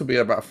 it'd also be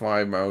about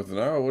 5 miles an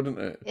hour, wouldn't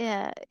it?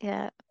 Yeah,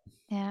 yeah,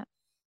 yeah.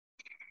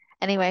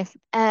 Anyway,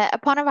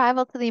 upon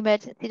arrival to the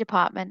emergency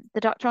department,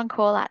 the doctor on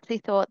call actually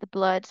thought the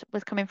blood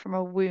was coming from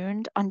a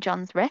wound on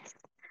John's wrist,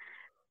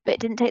 but it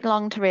didn't take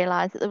long to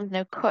realize that there was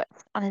no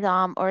cuts on his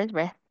arm or his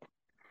wrist.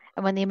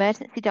 And when the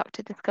emergency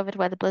doctor discovered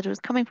where the blood was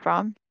coming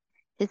from,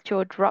 his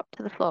jaw dropped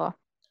to the floor.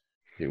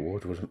 It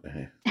would, wouldn't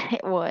it?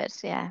 It would,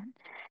 yeah.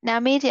 Now,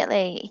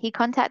 immediately, he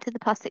contacted the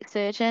plastic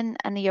surgeon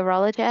and the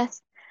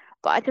urologist,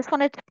 but I just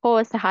wanted to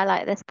pause to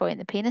highlight at this point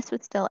the penis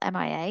was still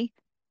MIA.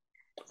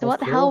 So, Of what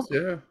the course, hell?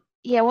 yeah.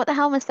 Yeah, what the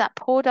hell must that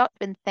poor doctor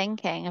been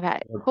thinking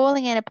about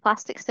calling in a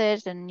plastic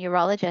surgeon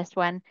neurologist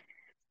when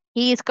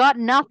he's got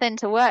nothing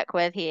to work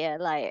with here?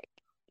 Like,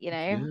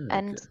 Yeah,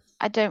 and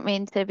I don't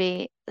mean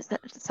to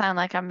sound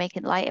like I'm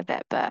making light of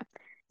it, but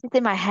just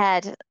in my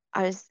head,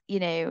 I was,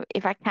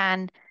 if I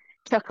can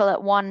chuckle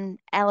at one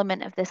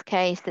element of this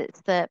case,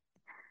 it's that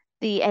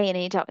the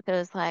A&E doctor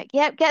was like,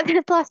 "Yep, get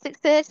the plastic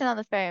surgeon on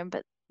the phone,"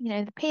 but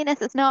the penis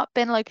has not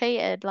been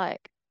located.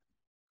 Like,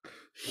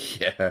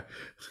 yeah.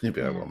 You'd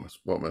be like, yeah.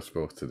 what am I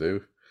supposed to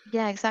do?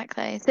 Yeah,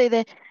 exactly. So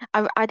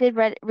I did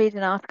read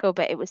an article,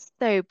 but it was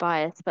so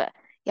biased. But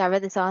yeah, I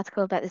read this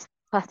article about this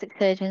plastic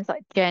surgeon's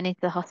like journey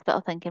to the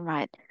hospital, thinking,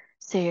 right,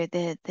 so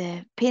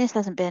the penis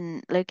hasn't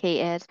been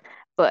located,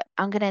 but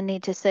I'm gonna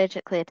need to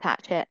surgically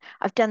attach it.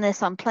 I've done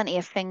this on plenty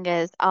of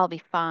fingers. I'll be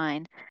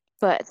fine.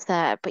 But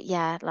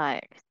yeah,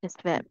 like it's just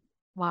a bit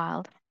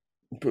wild.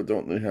 But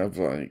don't they have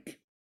like?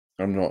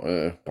 I'm not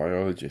a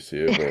biologist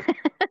here, but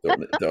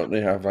don't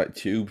they have like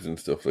tubes and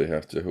stuff they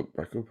have to hook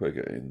back up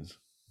again?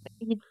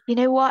 You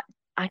know what?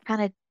 I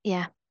kind of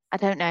yeah. I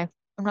don't know.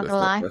 I'm not Let's gonna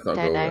not lie. let's I not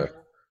don't go know. there.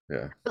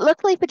 Yeah. But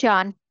luckily for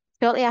John,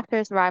 shortly after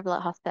his arrival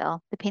at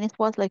hospital, the penis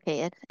was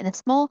located in a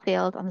small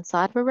field on the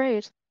side of a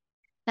road.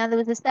 Now, there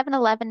was a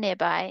 7-Eleven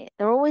nearby.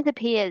 There always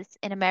appears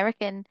in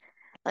American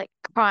like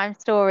crime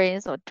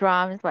stories or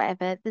dramas,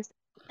 whatever. There's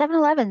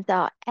 7-Elevens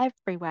are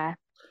everywhere.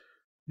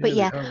 But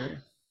Yeah, they yeah, are. Yeah.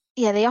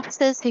 yeah, the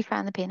officers who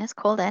found the penis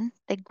called in.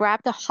 They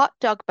grabbed a hot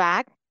dog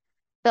bag,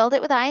 filled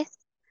it with ice,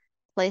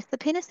 placed the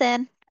penis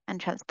in, and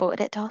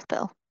transported it to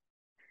hospital.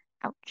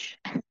 Ouch.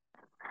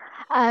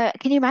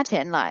 Can you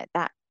imagine like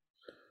that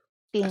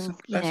being,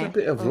 That's a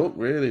bit of oh, luck,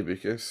 really,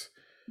 because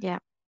yeah,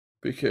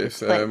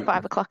 because it's like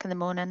 5 o'clock in the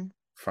morning.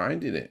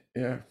 finding it.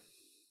 Yeah.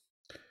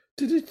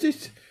 Did it?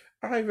 Did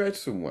I read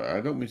somewhere?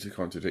 I don't mean to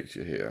contradict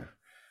you here.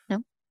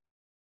 No.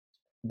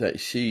 That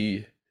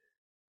she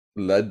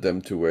led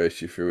them to where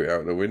she threw it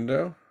out the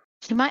window.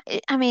 She might,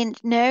 I mean,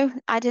 no,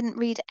 I didn't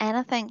read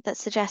anything that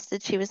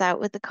suggested she was out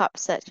with the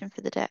cops searching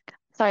for the dick.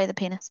 Sorry, the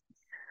penis.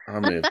 I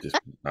may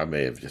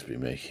have just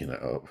been making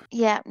it up.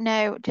 Yeah,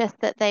 no, just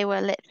that they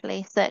were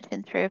literally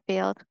searching through a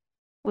field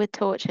with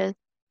torches.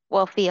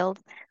 Well, field.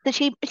 So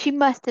she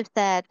must have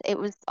said it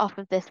was off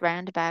of this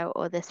roundabout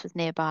or this was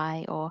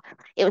nearby or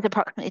it was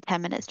approximately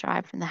 10 minutes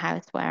drive from the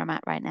house where I'm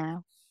at right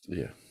now.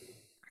 Yeah.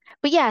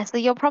 But yeah, so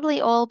you'll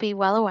probably all be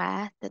well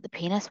aware that the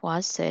penis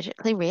was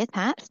surgically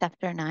reattached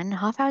after a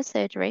 9.5 hour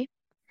surgery,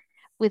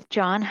 with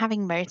John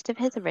having most of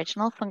his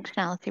original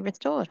functionality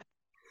restored.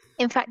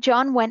 In fact,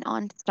 John went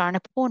on to star in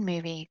a porn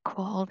movie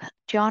called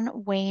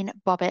John Wayne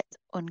Bobbitt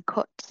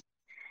Uncut.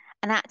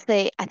 And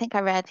actually, I think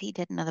I read he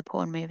did another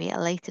porn movie at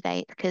a later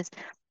date because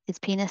his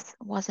penis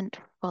wasn't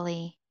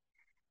fully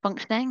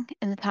functioning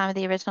in the time of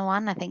the original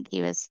one. I think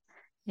he was,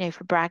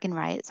 for bragging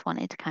rights,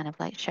 wanted to kind of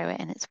like show it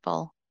in its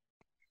full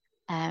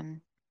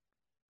um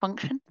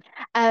function.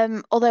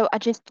 Although I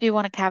just do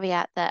want to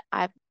caveat that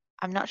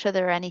I'm not sure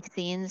there are any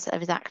scenes of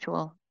his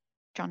actual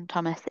John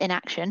Thomas in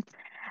action.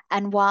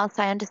 And whilst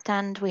I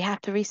understand we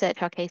have to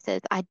research our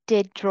cases, I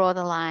did draw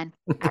the line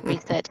at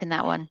researching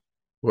that one.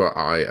 Well,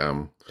 I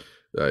am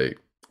like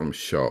I'm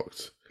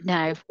shocked.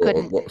 No,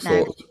 couldn't.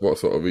 No, What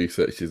sort of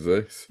research is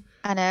this?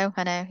 I know,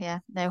 yeah,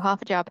 no,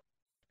 half a job.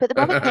 But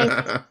the I'm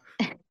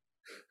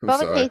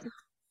Bobber sorry. case,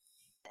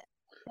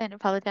 don't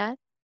apologise.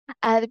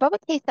 The Bobber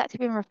case has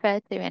actually been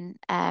referred to in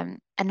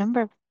a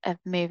number of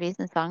movies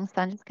and songs.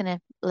 So I'm just going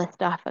to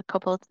list off a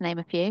couple to name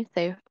a few.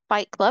 So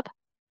Fight Club,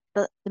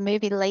 the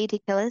movie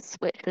Lady Killers,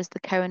 which was the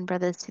Coen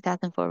Brothers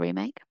 2004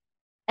 remake,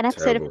 an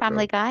episode of Terrible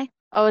Family film. Guy.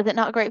 Oh, is it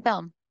not a great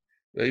film?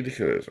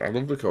 Ridiculous. I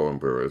love the Coen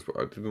Brothers, but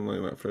I didn't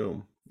like that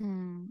film.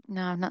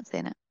 No, I've not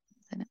seen it.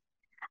 Seen it.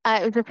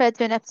 It was referred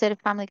to an episode of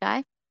Family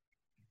Guy.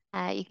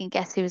 You can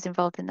guess who was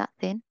involved in that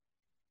scene.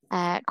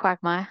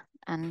 Quagmire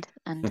and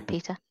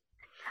Peter.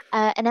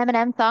 An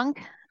Eminem song,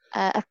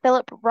 a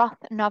Philip Roth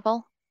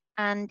novel,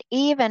 and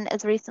even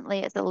as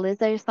recently as a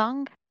Lizzo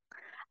song,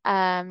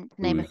 to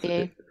name a Who's few.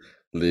 it?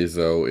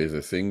 Lizzo is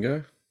a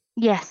singer.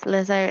 Yes,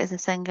 Lizzo is a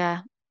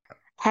singer.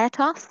 Hair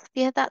Toss, have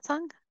you heard that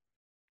song?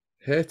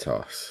 Hair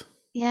toss.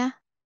 Yeah.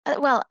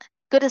 Well,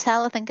 Good as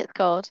Hell, I think it's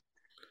called,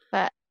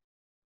 but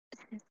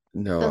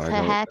No, does I her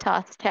don't. hair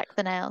toss, check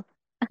the nails.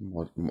 I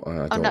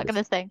I'm not don't.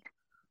 gonna sing.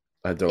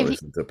 I don't If you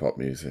listen to pop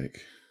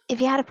music. if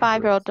you had a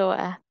 5-year-old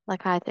daughter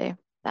like I do,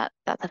 that's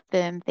a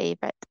firm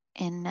favorite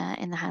in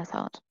the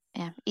household.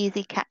 Yeah,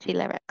 easy, catchy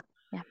lyrics.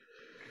 Yeah.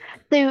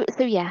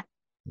 So yeah.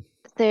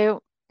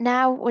 So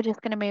now we're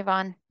just going to move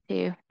on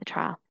to the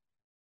trial.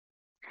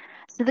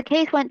 So the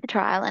case went to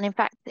trial, and in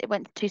fact, it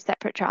went to two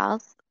separate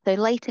trials. So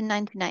late in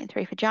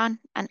 1993 for John,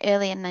 and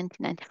early in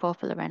 1994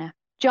 for Lorena.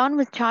 John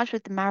was charged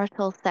with the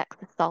marital sex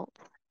assault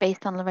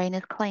based on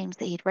Lorena's claims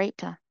that he'd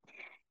raped her.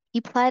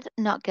 He pled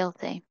not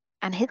guilty,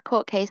 and his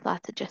court case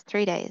lasted just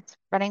 3 days,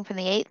 running from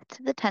the 8th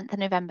to the 10th of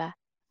November.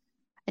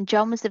 And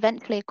John was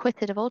eventually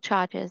acquitted of all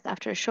charges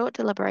after a short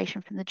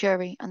deliberation from the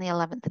jury on the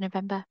 11th of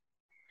November.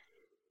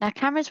 Now,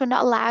 cameras were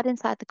not allowed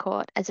inside the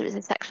court as it was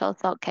a sexual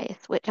assault case,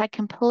 which I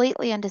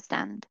completely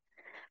understand,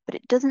 but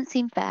it doesn't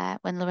seem fair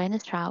when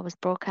Lorena's trial was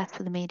broadcast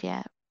for the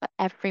media for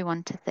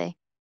everyone to see.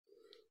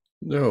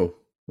 No,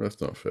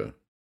 that's not fair.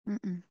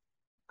 Mm-mm.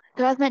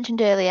 So, as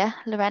mentioned earlier,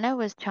 Lorena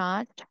was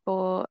charged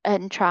for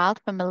and trialed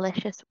for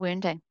malicious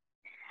wounding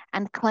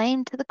and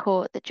claimed to the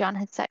court that John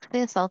had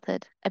sexually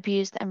assaulted,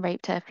 abused, and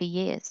raped her for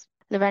years.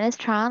 Lorena's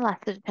trial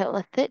lasted a total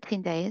of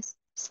 13 days,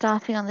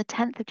 starting on the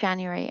 10th of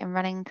January and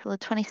running until the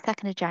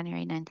 22nd of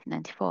January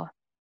 1994.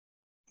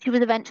 She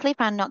was eventually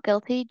found not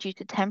guilty due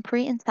to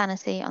temporary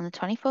insanity on the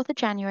 24th of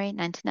January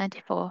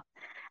 1994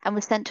 and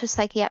was sent to a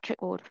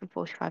psychiatric ward for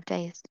 45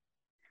 days.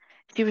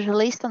 She was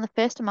released on the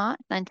 1st of March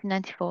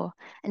 1994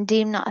 and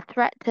deemed not a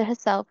threat to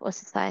herself or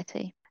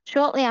society.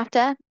 Shortly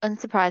after,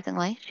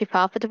 unsurprisingly, she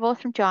filed for divorce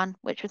from John,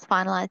 which was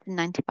finalized in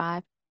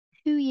 95,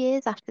 2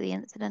 years after the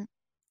incident.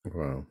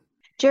 Wow.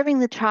 During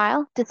the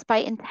trial,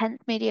 despite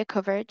intense media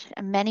coverage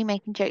and many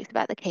making jokes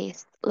about the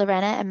case,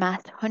 Lorena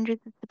amassed hundreds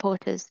of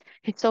supporters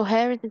who saw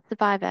her as a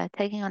survivor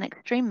taking on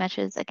extreme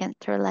measures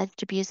against her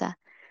alleged abuser,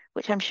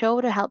 which I'm sure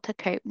would have helped her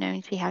cope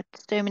knowing she had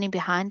so many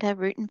behind her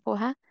rooting for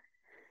her.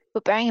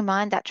 But bearing in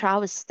mind that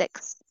trial was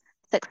 6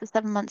 or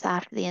 7 months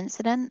after the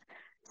incident,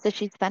 so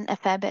she spent a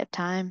fair bit of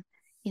time,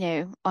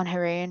 on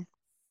her own,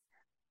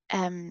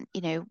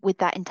 with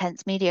that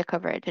intense media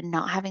coverage and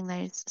not having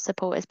those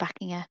supporters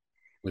backing her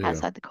Yeah.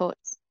 outside the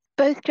courts.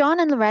 Both John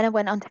and Lorena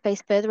went on to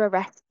face further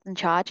arrests and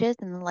charges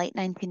in the late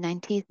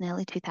 1990s and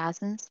early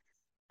 2000s.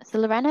 So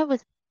Lorena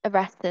was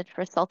arrested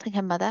for assaulting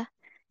her mother.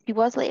 He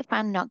was later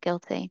found not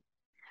guilty,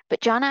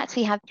 but John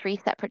actually had three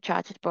separate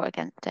charges brought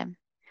against him.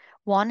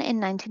 One in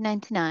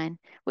 1999,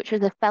 which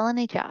was a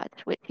felony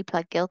charge, which he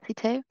pled guilty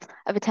to,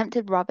 of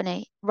attempted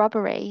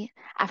robbery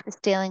after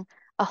stealing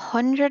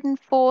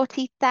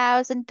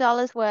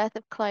 $140,000 worth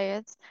of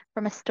clothes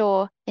from a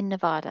store in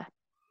Nevada.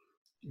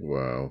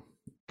 Wow.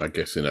 I'm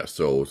guessing that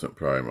store wasn't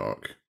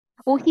Primark.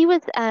 Well, he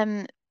was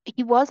a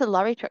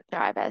lorry truck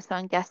driver, so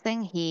I'm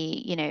guessing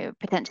he,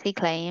 potentially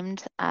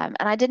claimed. And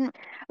I didn't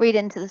read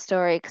into the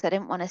story because I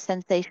didn't want to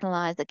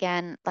sensationalize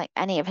again like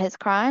any of his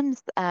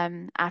crimes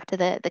after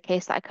the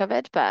case that I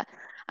covered. But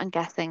I'm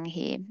guessing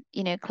he,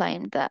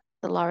 claimed that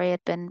the lorry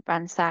had been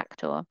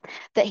ransacked or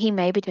that he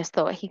maybe just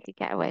thought he could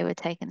get away with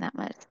taking that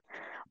much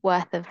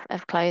worth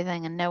of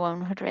clothing and no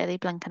one would really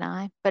blink an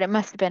eye. But it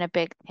must have been a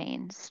big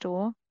chain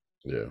store.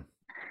 Yeah.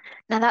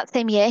 Now, that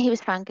same year, he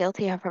was found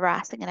guilty of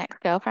harassing an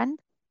ex-girlfriend.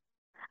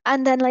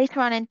 And then later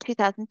on in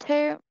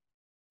 2002,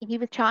 he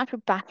was charged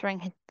with battering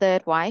his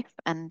third wife.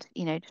 And,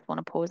 just want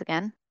to pause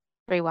again.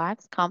 Three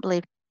wives. Can't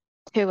believe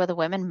two other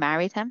women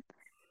married him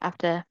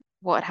after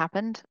what had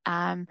happened.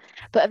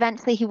 But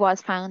eventually he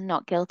was found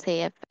not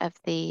guilty of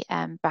the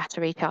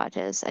battery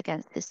charges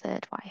against his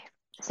third wife.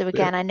 So Yeah.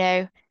 again, I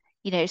know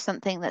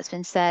Something that's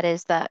been said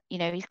is that,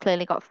 he's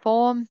clearly got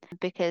form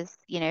because,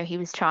 he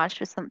was charged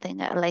with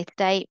something at a later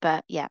date,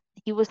 but yeah,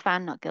 he was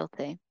found not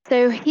guilty.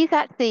 So he's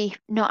actually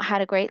not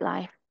had a great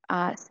life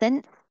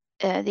since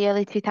the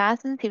early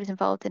 2000s. He was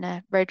involved in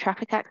a road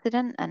traffic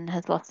accident and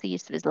has lost the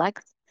use of his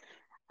legs.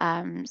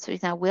 So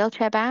he's now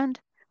wheelchair bound.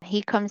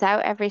 He comes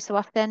out every so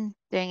often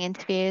doing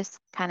interviews,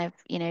 kind of,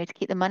 to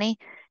keep the money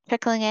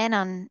trickling in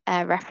on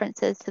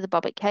references to the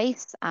Bobbitt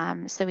case.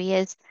 So he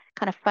is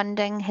kind of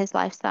funding his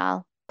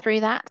lifestyle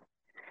through that.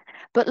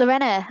 But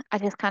Lorena, I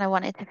just kind of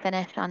wanted to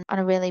finish on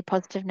a really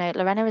positive note.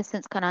 Lorena has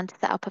since gone on to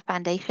set up a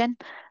foundation,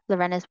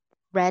 Lorena's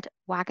Red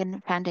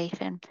Wagon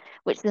Foundation,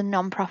 which is a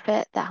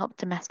non-profit that helps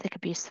domestic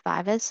abuse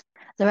survivors.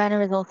 Lorena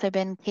has also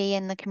been key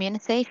in the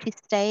community. She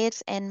stayed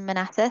in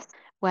Manassas,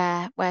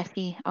 where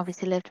she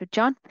obviously lived with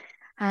John,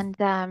 and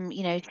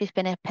she's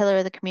been a pillar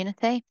of the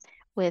community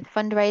with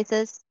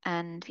fundraisers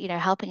and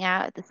helping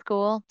out at the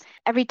school.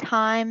 Every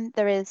time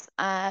there is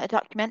a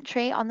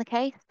documentary on the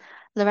case,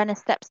 Lorena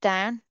steps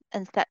down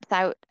and steps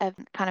out of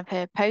kind of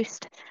her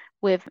post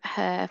with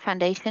her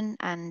foundation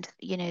and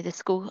the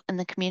school and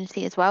the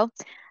community as well,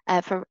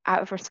 for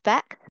out of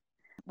respect,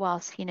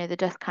 whilst the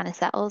dust kind of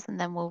settles, and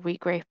then we'll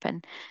regroup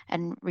and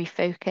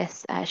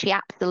refocus. She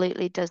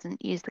absolutely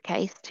doesn't use the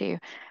case to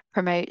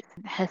promote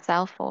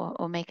herself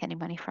or make any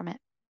money from it.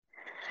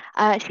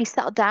 She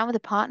settled down with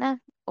a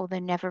partner, although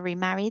never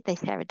remarried. They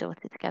share a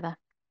daughter together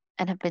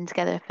and have been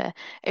together for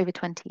over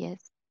 20 years.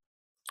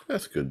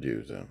 That's good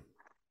news, then.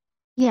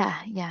 Yeah,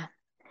 yeah.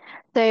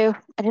 So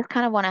I just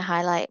kind of want to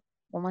highlight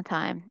one more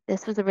time.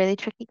 This was a really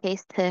tricky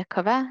case to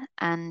cover,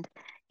 and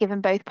given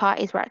both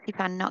parties were actually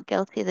found not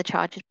guilty of the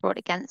charges brought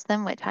against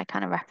them, which I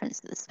kind of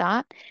referenced at the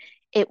start,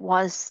 it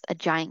was a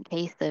giant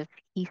case of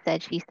he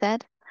said, she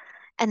said.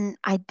 And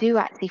I do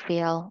actually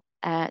feel,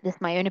 this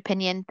is my own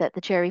opinion, that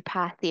the jury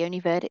passed the only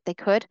verdict they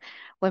could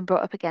when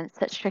brought up against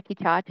such tricky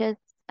charges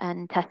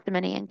and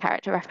testimony and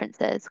character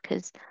references,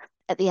 because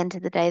at the end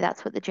of the day,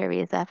 that's what the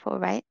jury is there for,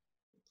 right?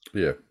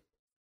 Yeah.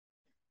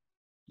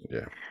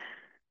 Yeah.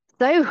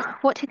 So,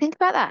 what do you think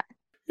about that?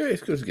 Yeah,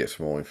 it's good to get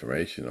some more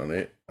information on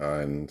it.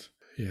 And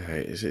yeah,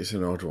 it's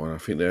an odd one. I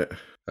think that,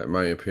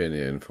 my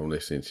opinion from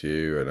listening to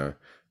you, and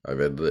I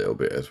read a little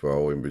bit as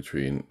well in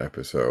between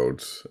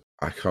episodes,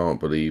 I can't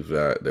believe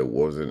that there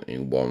wasn't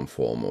in one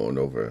form or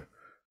another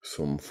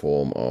some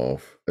form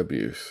of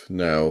abuse.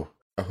 Now,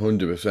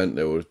 100%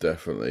 there was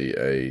definitely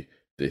a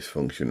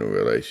dysfunctional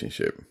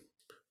relationship,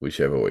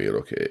 whichever way you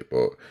look at it.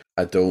 But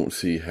I don't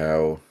see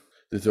how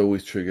there's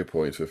always trigger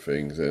points for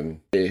things,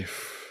 and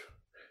if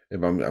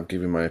I'm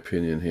giving my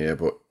opinion here,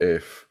 but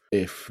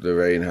if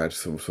Lorraine had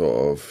some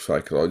sort of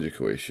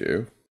psychological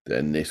issue,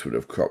 then this would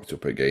have cropped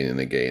up again and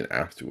again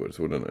afterwards,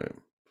 wouldn't it?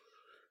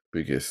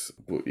 Because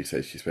what you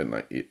said, she spent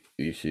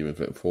she even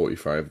spent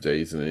 45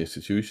 days in an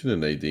institution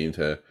and they deemed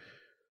her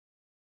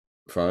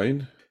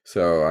fine.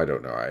 So I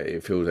don't know.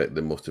 It feels like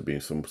there must have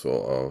been some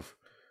sort of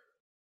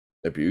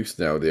abuse.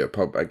 Now,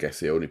 I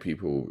guess the only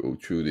people who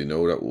truly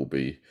know that will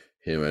be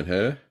him and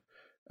her.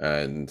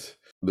 And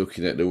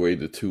looking at the way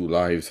the two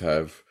lives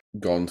have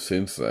gone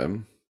since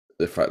then,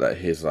 the fact that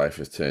his life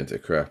has turned to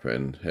crap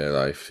and her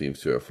life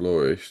seems to have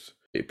flourished,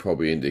 it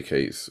probably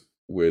indicates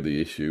where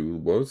the issue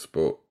was.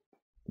 But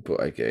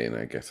again,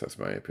 I guess that's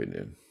my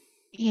opinion.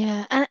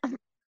 Yeah, and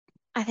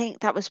I think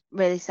that was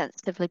really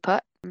sensitively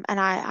put, and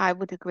I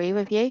would agree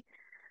with you.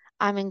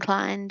 I'm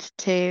inclined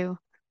to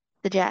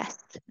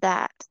suggest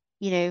that,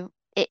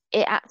 it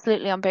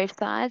absolutely on both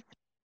sides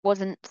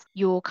wasn't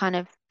your kind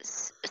of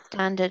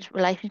standard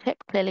relationship,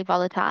 clearly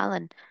volatile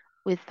and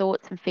with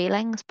thoughts and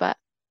feelings, but,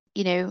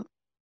 you know,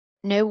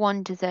 no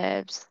one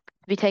deserves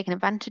to be taken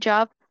advantage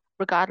of,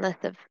 regardless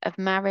of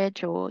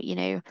marriage or,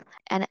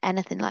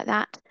 anything like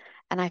that.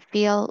 And I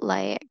feel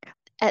like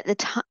at the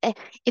time,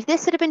 if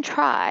this had been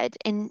tried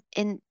in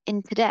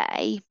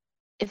today,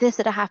 if this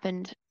had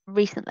happened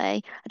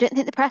recently, I don't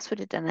think the press would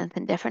have done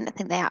anything different. I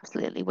think they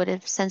absolutely would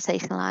have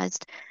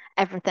sensationalized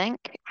everything.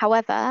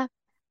 However,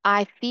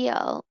 I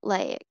feel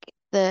like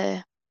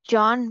the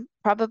John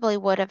probably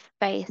would have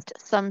faced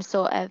some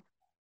sort of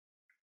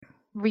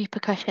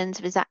repercussions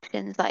of his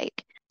actions,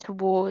 like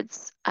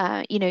towards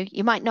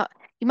you might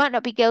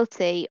not be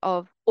guilty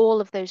of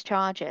all of those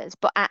charges,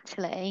 but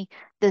actually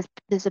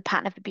there's a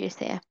pattern of abuse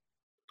here,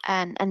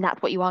 and that's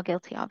what you are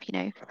guilty of,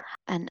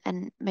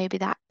 and maybe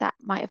that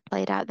might have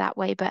played out that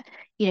way, but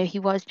he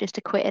was just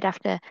acquitted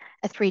after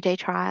a 3-day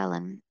trial,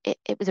 and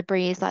it was a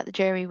breeze. Like, the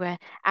jury were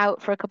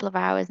out for a couple of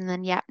hours and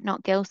then, yeah,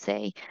 not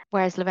guilty,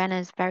 whereas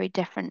Lorena's very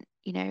different,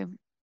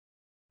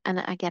 and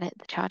I get it,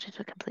 the charges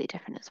were completely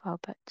different as well,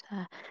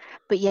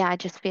 but yeah, I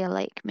just feel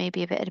like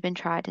maybe if it had been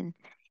tried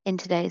in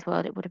today's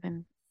world, it would have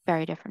been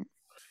very different.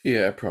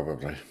 Yeah,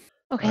 probably.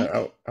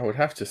 Okay. I would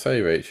have to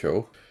say,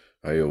 Rachel,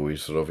 I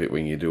always love it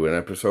when you do an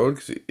episode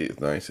because it's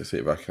nice to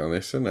sit back and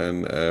listen,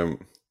 and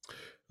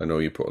I know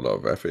you put a lot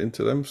of effort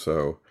into them,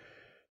 so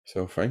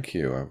thank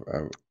you.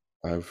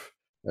 I've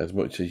as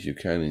much as you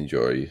can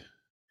enjoy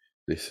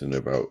listening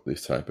about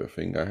this type of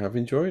thing. I have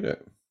enjoyed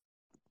it.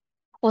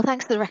 Well,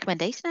 thanks for the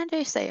recommendation,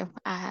 Andrew. So,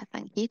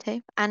 thank you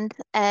too. And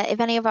if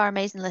any of our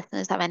amazing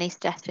listeners have any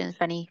suggestions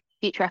for any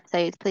future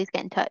episodes, please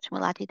get in touch and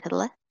we'll add you to the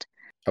list.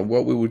 And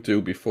what we would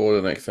do before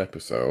the next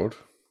episode,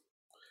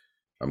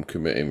 I'm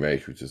committing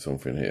Rachel to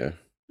something here.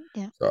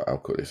 Yeah. So I'll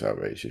cut this out,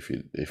 Rachel,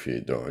 if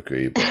you don't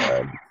agree.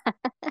 But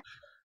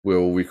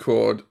we'll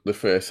record the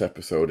first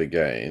episode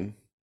again,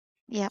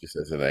 Yep. just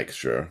as an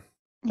extra,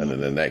 and Yeah.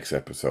 then the next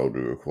episode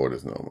we record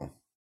as normal.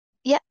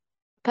 Yep.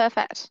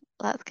 Perfect.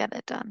 Let's get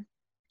it done.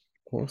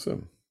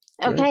 Awesome.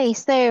 Great. Okay,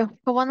 so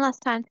for one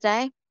last time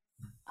today,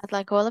 I'd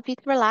like all of you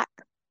to relax,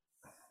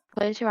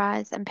 close your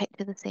eyes, and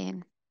picture the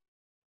scene.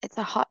 It's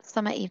a hot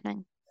summer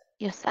evening.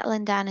 You're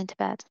settling down into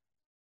bed.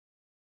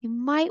 You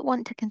might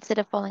want to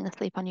consider falling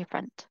asleep on your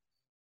front.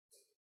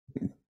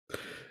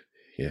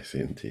 Yes,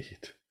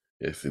 indeed.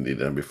 Yes, indeed.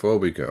 And before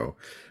we go,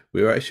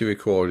 we're actually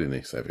recording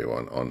this,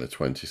 everyone, on the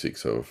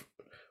 26th of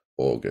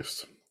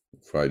August,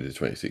 Friday the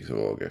 26th of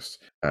August.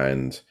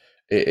 And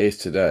it is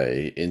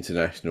today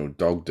International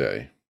Dog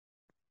Day.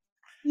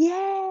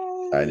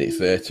 Yay! And it's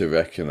there to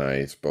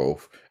recognise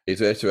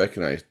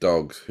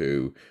dogs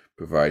who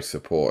provide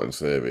support and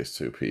service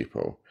to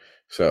people.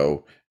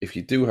 So if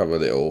you do have a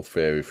little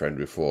furry friend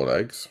with four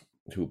legs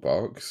who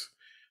barks,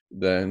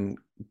 then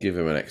give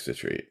him an extra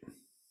treat.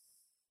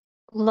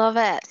 Love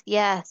it.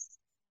 Yes,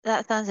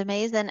 that sounds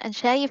amazing. And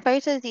share your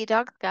photos of your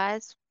dogs,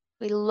 guys.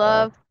 We Uh,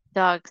 love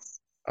dogs.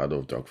 I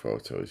love dog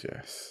photos,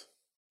 yes.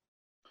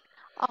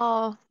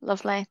 Oh,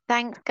 lovely.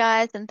 Thanks,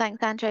 guys, and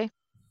thanks, Andrew.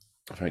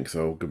 Thanks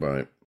all.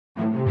 Goodbye.